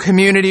or new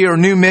community or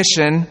new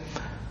mission,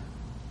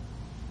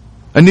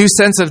 a new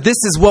sense of this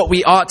is what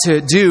we ought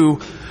to do,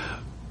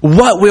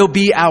 what will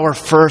be our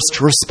first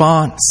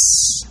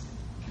response?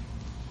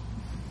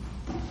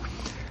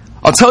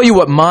 I'll tell you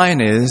what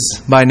mine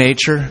is by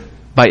nature,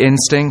 by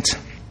instinct.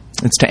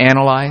 It's to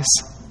analyze.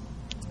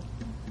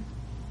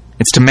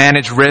 It's to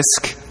manage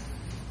risk.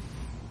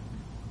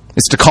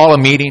 It's to call a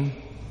meeting.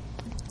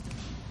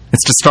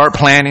 It's to start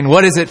planning.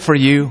 What is it for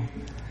you?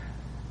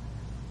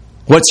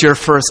 What's your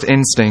first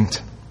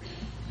instinct?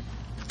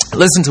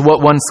 Listen to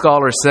what one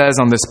scholar says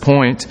on this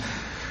point.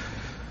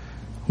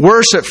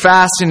 Worship,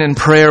 fasting, and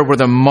prayer were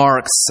the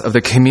marks of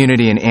the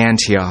community in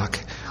Antioch,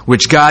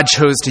 which God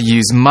chose to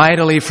use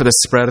mightily for the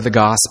spread of the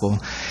gospel.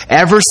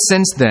 Ever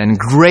since then,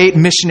 great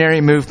missionary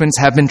movements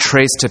have been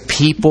traced to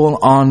people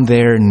on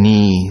their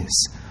knees.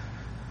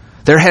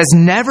 There has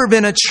never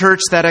been a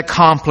church that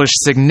accomplished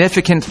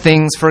significant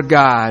things for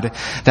God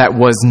that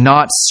was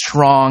not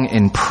strong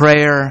in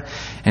prayer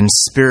and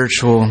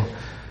spiritual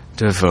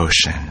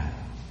devotion.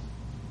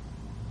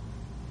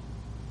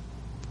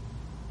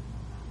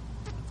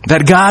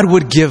 That God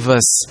would give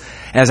us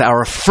as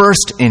our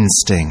first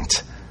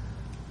instinct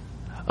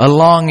a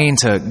longing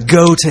to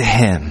go to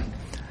Him,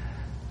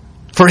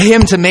 for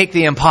Him to make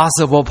the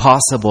impossible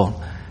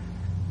possible,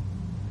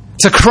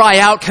 to cry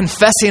out,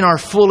 confessing our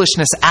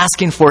foolishness,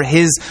 asking for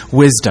His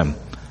wisdom,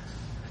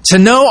 to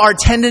know our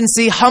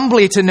tendency,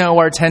 humbly to know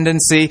our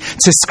tendency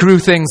to screw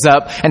things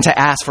up, and to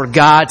ask for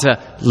God to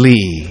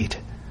lead,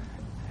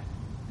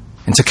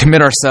 and to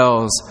commit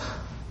ourselves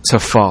to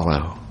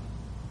follow.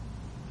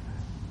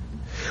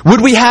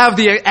 Would we have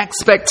the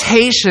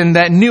expectation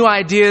that new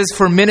ideas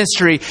for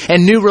ministry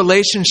and new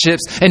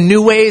relationships and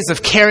new ways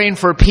of caring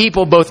for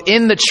people, both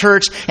in the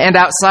church and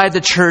outside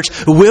the church,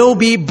 will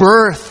be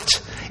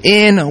birthed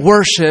in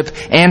worship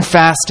and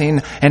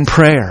fasting and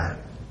prayer?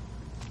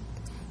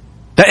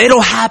 That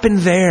it'll happen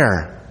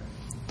there.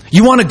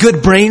 You want a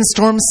good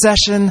brainstorm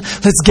session?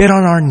 Let's get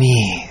on our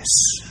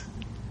knees.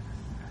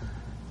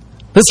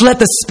 Let's let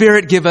the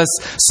Spirit give us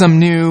some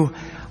new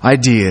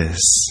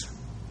ideas.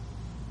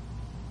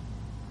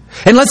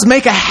 And let's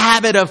make a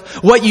habit of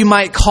what you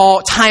might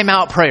call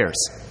timeout prayers.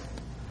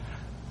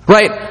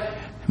 Right?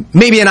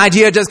 Maybe an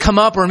idea does come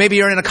up, or maybe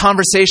you're in a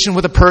conversation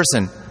with a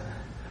person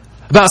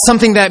about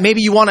something that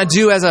maybe you want to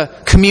do as a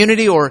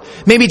community, or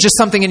maybe just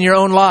something in your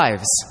own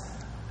lives.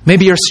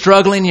 Maybe you're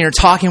struggling and you're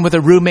talking with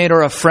a roommate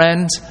or a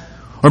friend,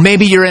 or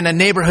maybe you're in a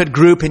neighborhood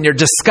group and you're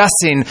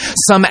discussing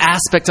some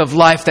aspect of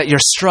life that you're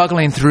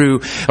struggling through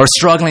or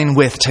struggling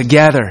with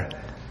together.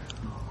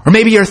 Or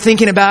maybe you're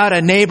thinking about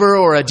a neighbor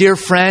or a dear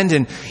friend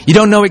and you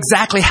don't know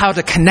exactly how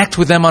to connect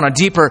with them on a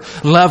deeper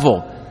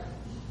level.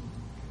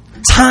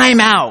 Time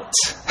out.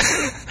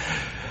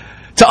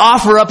 To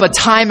offer up a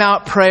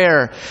timeout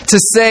prayer. To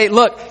say,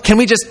 look, can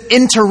we just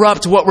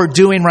interrupt what we're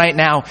doing right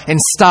now and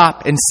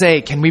stop and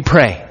say, can we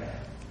pray?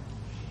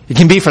 It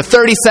can be for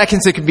 30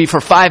 seconds. It can be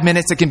for 5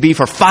 minutes. It can be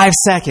for 5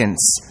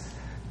 seconds.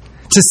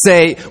 To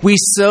say, we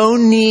so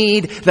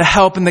need the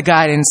help and the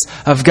guidance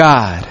of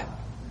God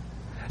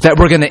that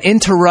we're going to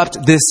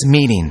interrupt this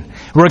meeting.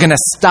 We're going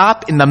to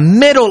stop in the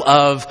middle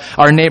of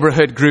our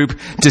neighborhood group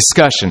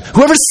discussion.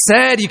 Whoever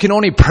said you can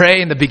only pray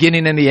in the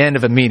beginning and the end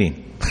of a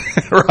meeting?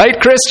 Right,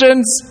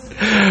 Christians?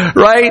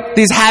 Right?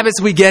 These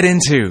habits we get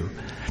into.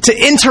 To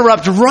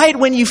interrupt right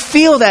when you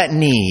feel that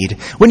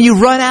need. When you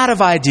run out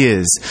of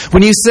ideas.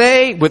 When you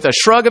say, with a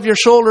shrug of your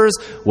shoulders,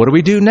 what do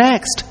we do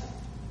next?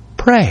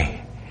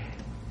 Pray.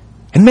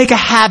 And make a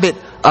habit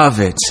of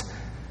it.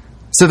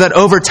 so that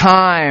over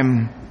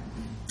time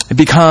it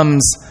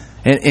becomes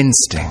an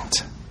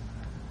instinct.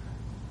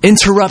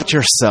 Interrupt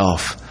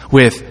yourself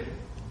with,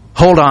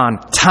 hold on,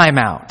 time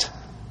out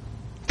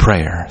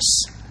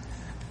prayers.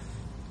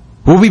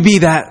 Will we be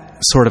that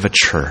sort of a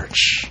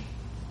church?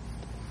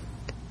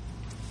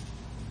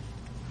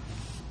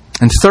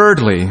 And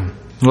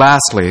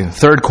lastly,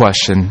 third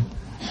question,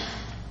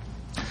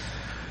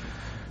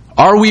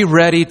 are we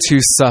ready to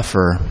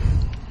suffer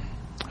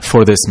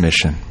for this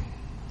mission?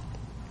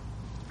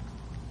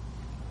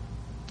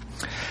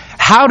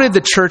 How did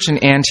the church in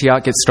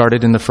Antioch get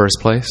started in the first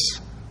place?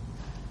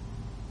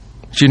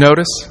 Did you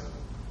notice?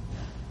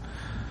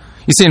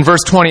 You see, in verse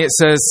 20 it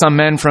says, some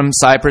men from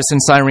Cyprus and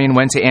Cyrene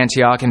went to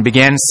Antioch and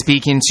began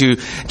speaking to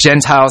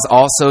Gentiles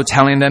also,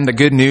 telling them the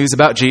good news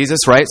about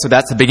Jesus, right? So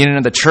that's the beginning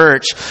of the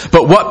church.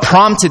 But what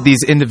prompted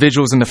these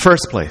individuals in the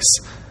first place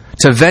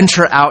to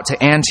venture out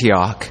to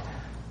Antioch?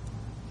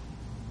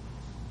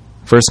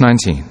 Verse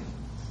 19.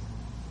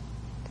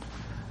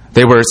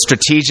 They were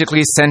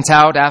strategically sent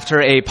out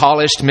after a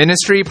polished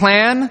ministry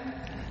plan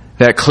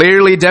that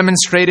clearly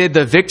demonstrated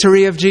the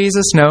victory of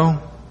Jesus?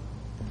 No.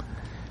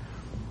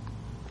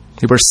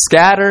 They were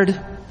scattered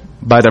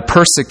by the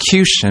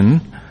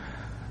persecution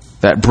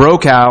that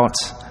broke out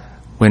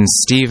when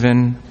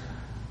Stephen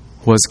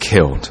was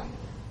killed.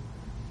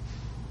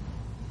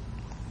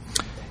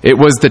 It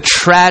was the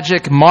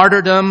tragic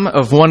martyrdom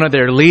of one of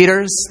their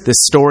leaders, this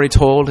story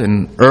told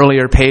in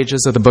earlier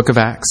pages of the book of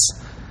Acts.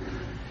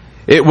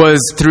 It was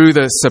through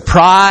the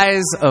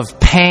surprise of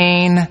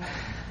pain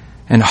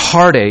and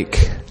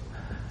heartache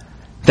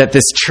that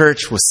this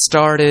church was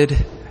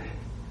started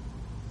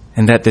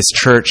and that this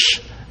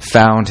church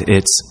found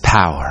its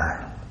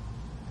power.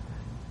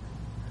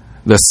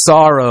 The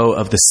sorrow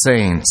of the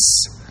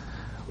saints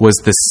was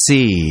the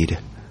seed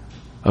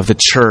of the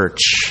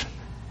church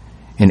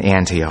in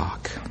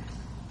Antioch.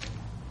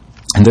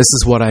 And this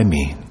is what I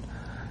mean.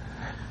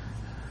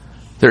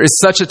 There is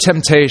such a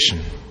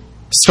temptation,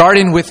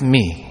 starting with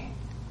me,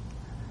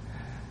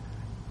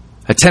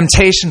 a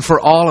temptation for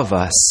all of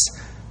us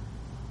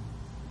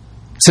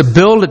to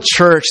build a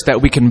church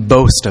that we can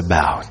boast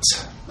about.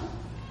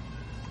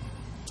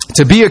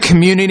 To be a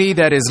community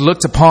that is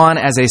looked upon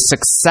as a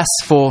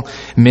successful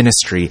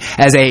ministry,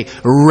 as a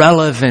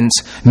relevant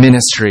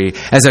ministry,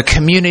 as a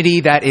community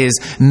that is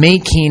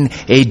making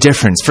a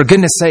difference. For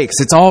goodness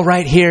sakes, it's all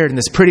right here in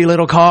this pretty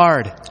little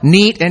card.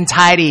 Neat and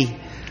tidy,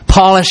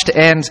 polished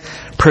and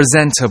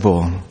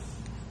presentable.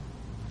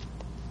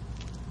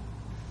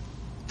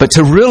 But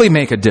to really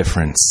make a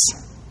difference,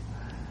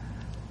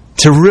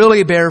 to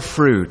really bear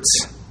fruit,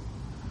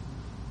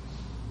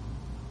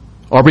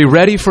 are we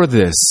ready for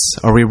this?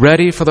 Are we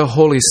ready for the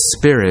Holy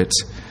Spirit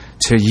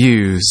to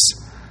use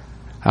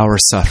our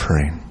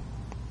suffering?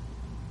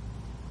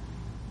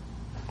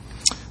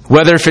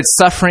 Whether if it's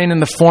suffering in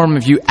the form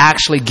of you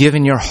actually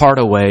giving your heart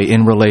away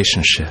in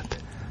relationship,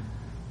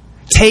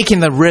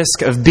 taking the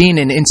risk of being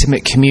in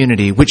intimate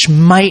community, which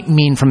might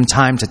mean from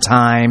time to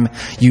time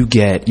you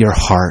get your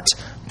heart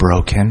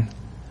broken,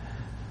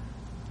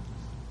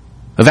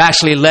 of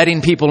actually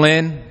letting people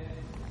in.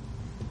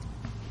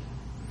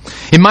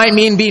 It might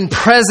mean being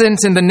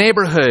present in the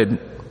neighborhood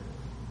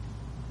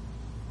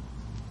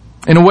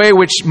in a way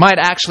which might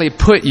actually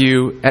put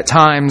you at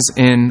times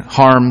in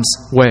harm's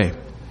way.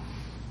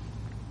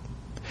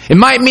 It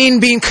might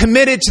mean being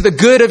committed to the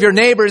good of your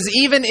neighbors,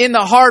 even in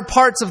the hard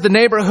parts of the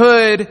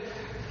neighborhood,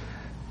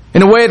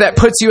 in a way that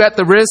puts you at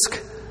the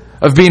risk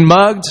of being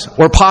mugged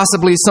or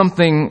possibly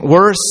something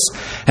worse.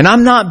 And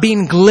I'm not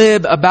being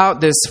glib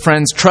about this,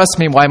 friends. Trust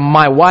me, why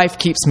my wife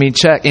keeps me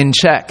in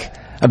check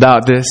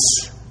about this.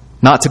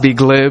 Not to be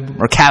glib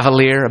or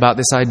cavalier about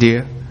this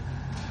idea.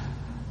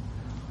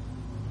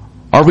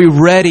 Are we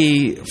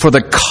ready for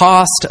the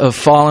cost of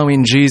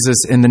following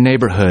Jesus in the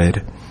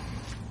neighborhood,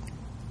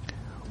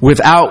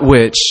 without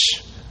which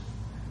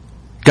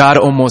God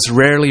almost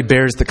rarely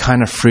bears the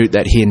kind of fruit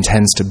that He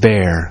intends to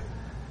bear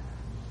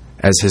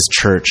as His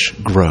church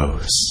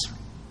grows?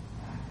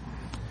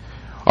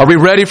 Are we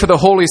ready for the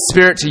Holy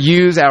Spirit to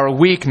use our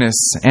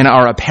weakness and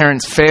our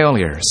apparent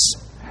failures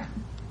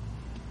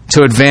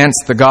to advance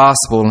the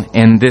gospel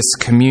in this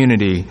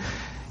community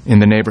in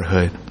the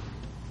neighborhood?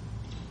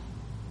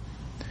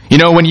 You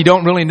know, when you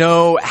don't really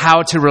know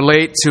how to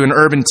relate to an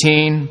urban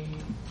teen,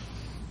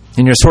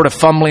 and you're sort of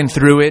fumbling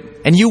through it,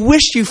 and you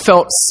wish you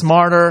felt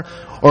smarter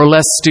or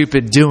less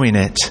stupid doing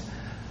it,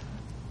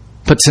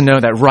 but to know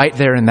that right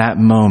there in that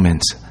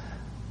moment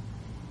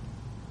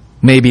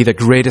may be the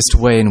greatest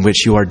way in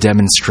which you are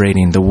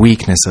demonstrating the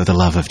weakness of the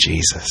love of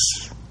Jesus.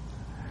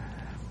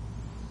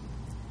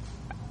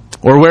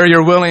 Or where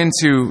you're willing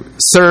to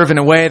serve in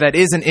a way that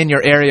isn't in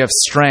your area of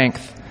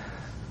strength,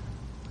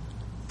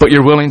 but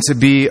you're willing to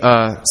be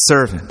a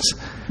servant.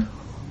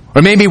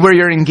 Or maybe where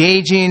you're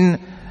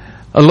engaging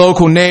a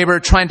local neighbor,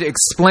 trying to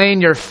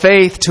explain your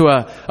faith to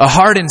a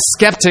hardened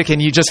skeptic,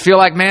 and you just feel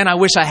like, man, I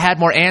wish I had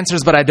more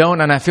answers, but I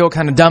don't, and I feel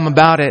kind of dumb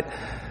about it.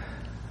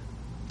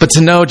 But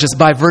to know just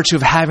by virtue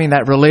of having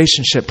that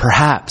relationship,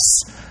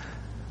 perhaps,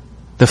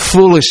 the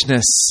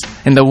foolishness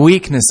and the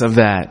weakness of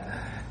that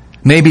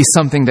may be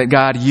something that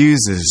God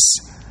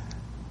uses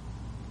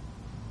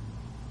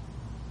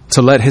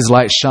to let His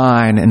light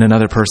shine in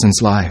another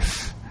person's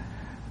life.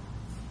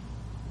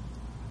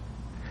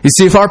 You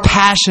see, if our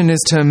passion is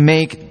to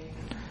make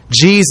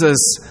Jesus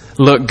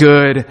look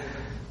good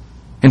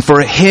and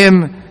for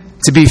Him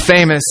to be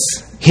famous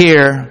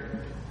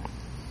here,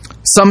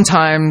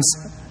 sometimes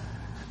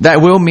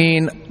that will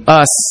mean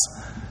us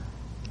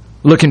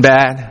looking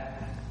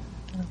bad,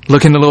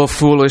 looking a little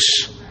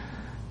foolish,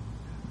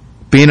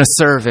 being a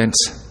servant,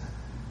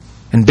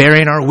 and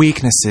bearing our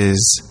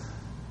weaknesses.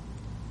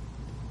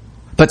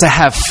 But to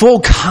have full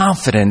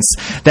confidence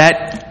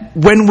that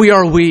when we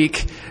are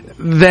weak,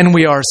 then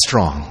we are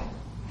strong.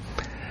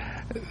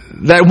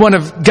 That one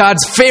of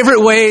God's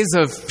favorite ways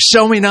of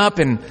showing up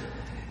and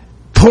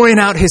pouring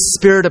out His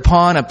Spirit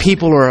upon a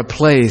people or a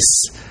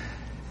place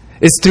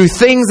is through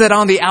things that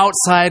on the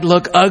outside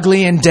look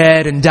ugly and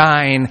dead and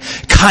dying,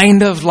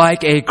 kind of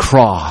like a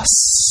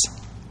cross.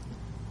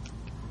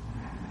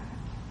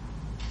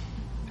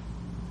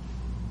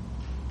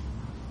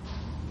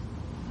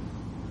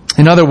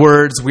 In other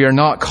words, we are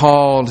not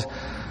called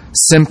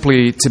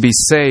simply to be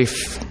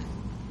safe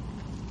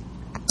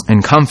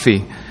and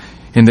comfy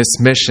in this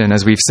mission.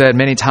 As we've said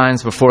many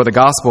times before, the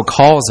gospel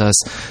calls us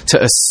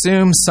to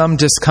assume some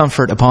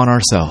discomfort upon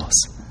ourselves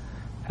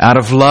out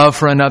of love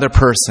for another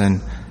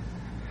person,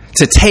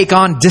 to take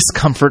on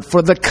discomfort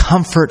for the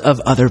comfort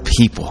of other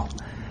people.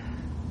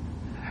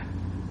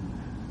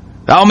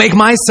 I'll make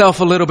myself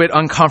a little bit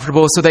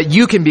uncomfortable so that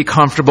you can be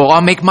comfortable.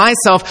 I'll make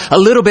myself a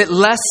little bit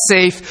less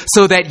safe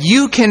so that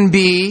you can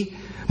be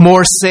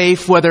more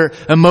safe, whether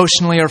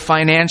emotionally or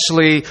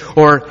financially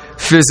or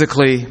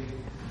physically.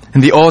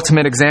 And the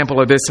ultimate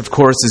example of this, of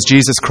course, is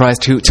Jesus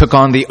Christ, who took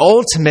on the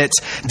ultimate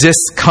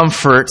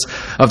discomfort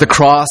of the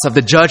cross, of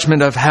the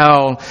judgment of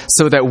hell,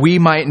 so that we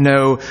might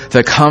know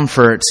the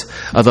comfort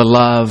of the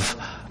love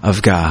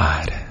of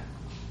God.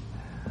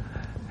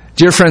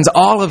 Dear friends,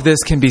 all of this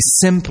can be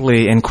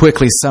simply and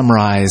quickly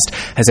summarized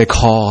as a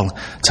call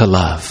to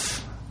love.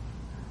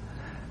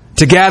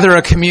 To gather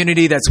a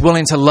community that's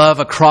willing to love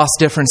across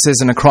differences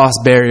and across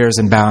barriers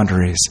and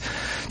boundaries.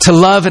 To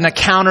love in a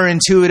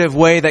counterintuitive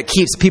way that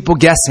keeps people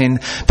guessing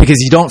because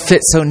you don't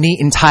fit so neat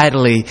and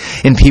tidily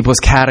in people's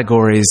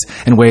categories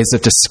and ways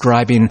of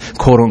describing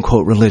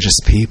quote-unquote religious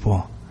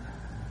people.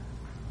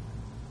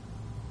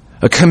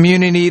 A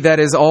community that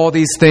is all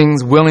these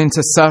things, willing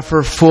to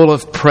suffer, full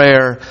of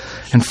prayer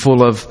and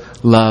full of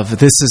love.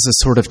 This is the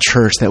sort of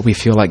church that we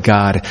feel like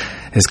God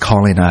is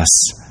calling us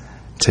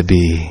to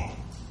be.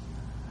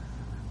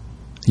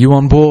 You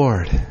on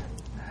board?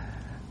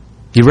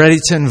 You ready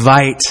to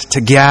invite, to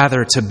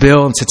gather, to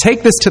build, to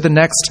take this to the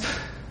next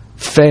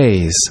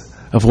phase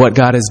of what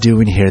God is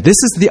doing here? This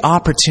is the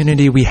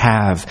opportunity we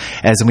have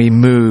as we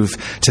move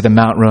to the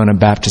Mount Rona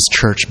Baptist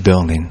Church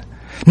building.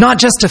 Not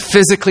just to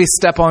physically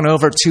step on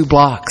over 2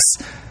 blocks,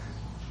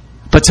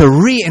 but to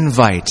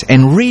re-invite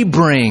and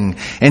re-bring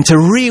and to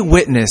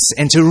re-witness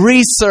and to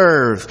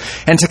re-serve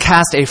and to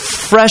cast a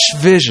fresh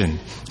vision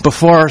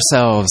before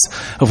ourselves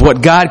of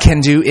what God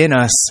can do in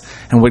us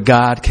and what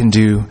God can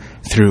do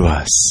through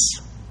us.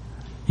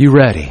 You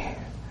ready?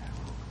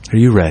 Are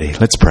you ready?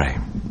 Let's pray.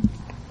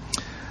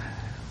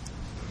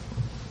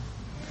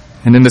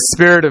 And in the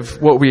spirit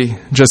of what we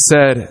just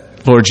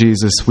said, Lord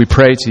Jesus, we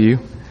pray to you,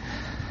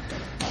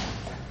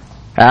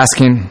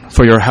 asking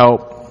for your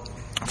help,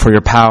 for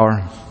your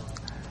power,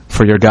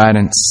 for your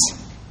guidance.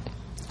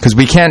 Because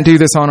we can't do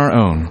this on our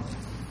own.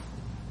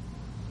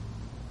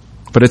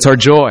 But it's our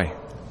joy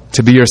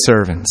to be your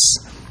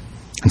servants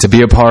and to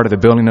be a part of the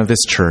building of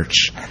this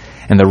church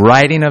and the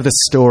writing of the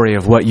story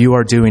of what you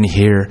are doing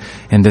here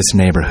in this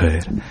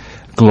neighborhood.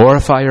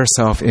 Glorify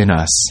yourself in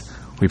us.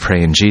 We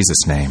pray in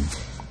Jesus' name.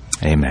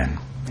 Amen.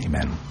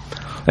 Amen.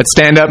 Let's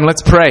stand up and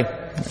let's pray.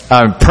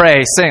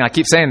 Sing. I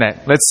keep saying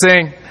that. Let's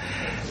sing.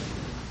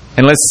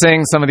 And let's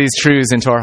sing some of these truths into our